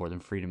money more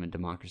than freedom and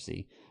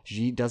democracy.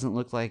 Xi doesn't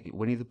look like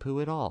Winnie the Pooh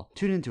at all.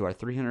 Tune into our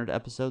 300th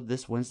episode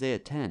this Wednesday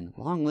at 10.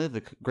 Long live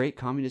the great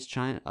Communist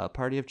China,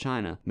 Party of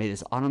China. May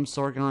this autumn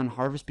sorghum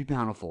harvest be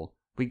bountiful.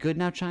 We good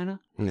now, China?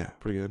 Yeah,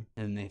 pretty good.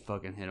 And they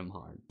fucking hit him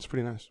hard. It's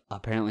pretty nice.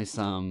 Apparently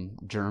some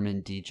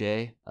German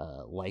DJ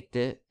liked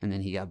it, and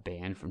then he got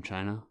banned from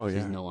China. Oh, yeah.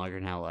 He's no longer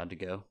now allowed to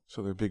go.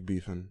 So they're big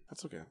beefing.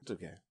 That's okay. It's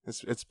okay.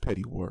 It's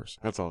petty wars.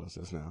 That's all this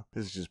is now.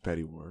 This is just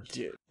petty wars.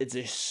 Dude,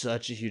 it's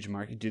such a huge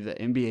market. Dude, the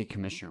NBA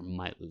commissioner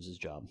might lose his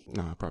job.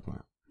 No, probably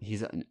not.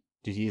 He's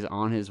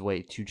on his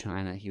way to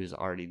China. He was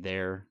already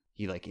there.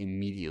 He like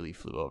immediately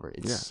flew over.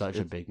 It's such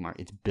a big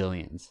market. It's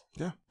billions.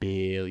 Yeah.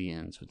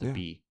 Billions with a Yeah.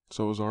 B.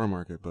 So is our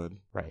market, bud.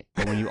 Right.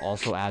 But when you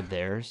also add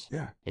theirs,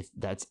 Yeah.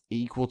 that's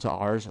equal to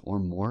ours or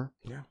more.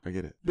 Yeah, I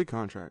get it. Big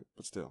contract,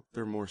 but still.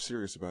 They're more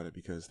serious about it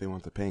because they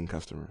want the paying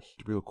customers.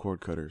 The real cord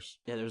cutters.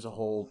 Yeah, there's a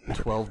whole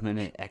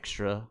 12-minute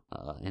extra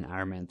in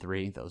Iron Man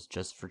 3 that was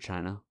just for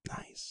China.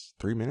 Nice.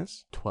 3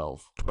 minutes?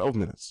 12. 12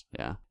 minutes.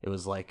 Yeah. It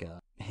was like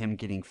him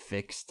getting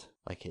fixed,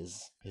 like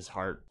his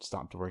heart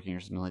stopped working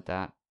or something like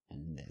that.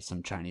 And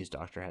some Chinese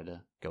doctor had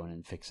to go in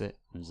and fix it.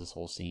 It was this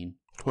whole scene.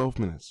 12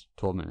 minutes.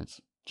 12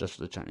 minutes. Just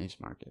for the Chinese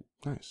market.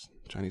 Nice.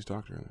 Chinese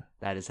doctor in there.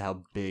 That is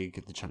how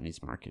big the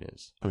Chinese market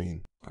is. I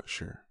mean,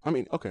 sure. I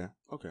mean, okay.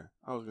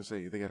 I was going to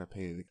say, they got to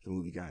pay the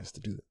movie guys to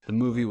do that. The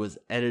movie was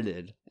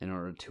edited in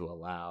order to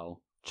allow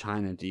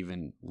China to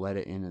even let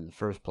it in the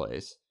first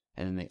place.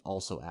 And then they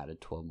also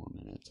added 12 more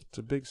minutes. It's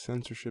a big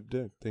censorship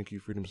dig. Thank you,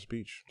 freedom of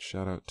speech.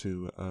 Shout out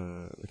to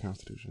the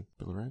Constitution,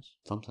 Bill of Rights,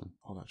 Something.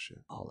 all that shit.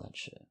 All that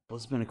shit. Well,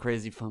 it's been a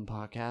crazy fun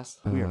podcast.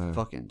 We are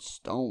fucking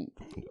stoned.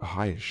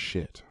 High as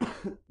shit.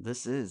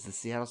 This is the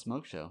Seattle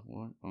Smoke Show.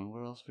 What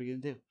else are we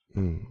going to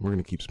do? We're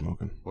gonna keep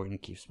smoking. We're going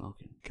to keep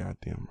smoking.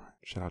 Goddamn right.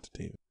 Shout out to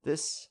David.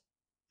 This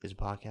is a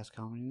Podcast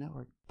Comedy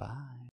Network. Bye.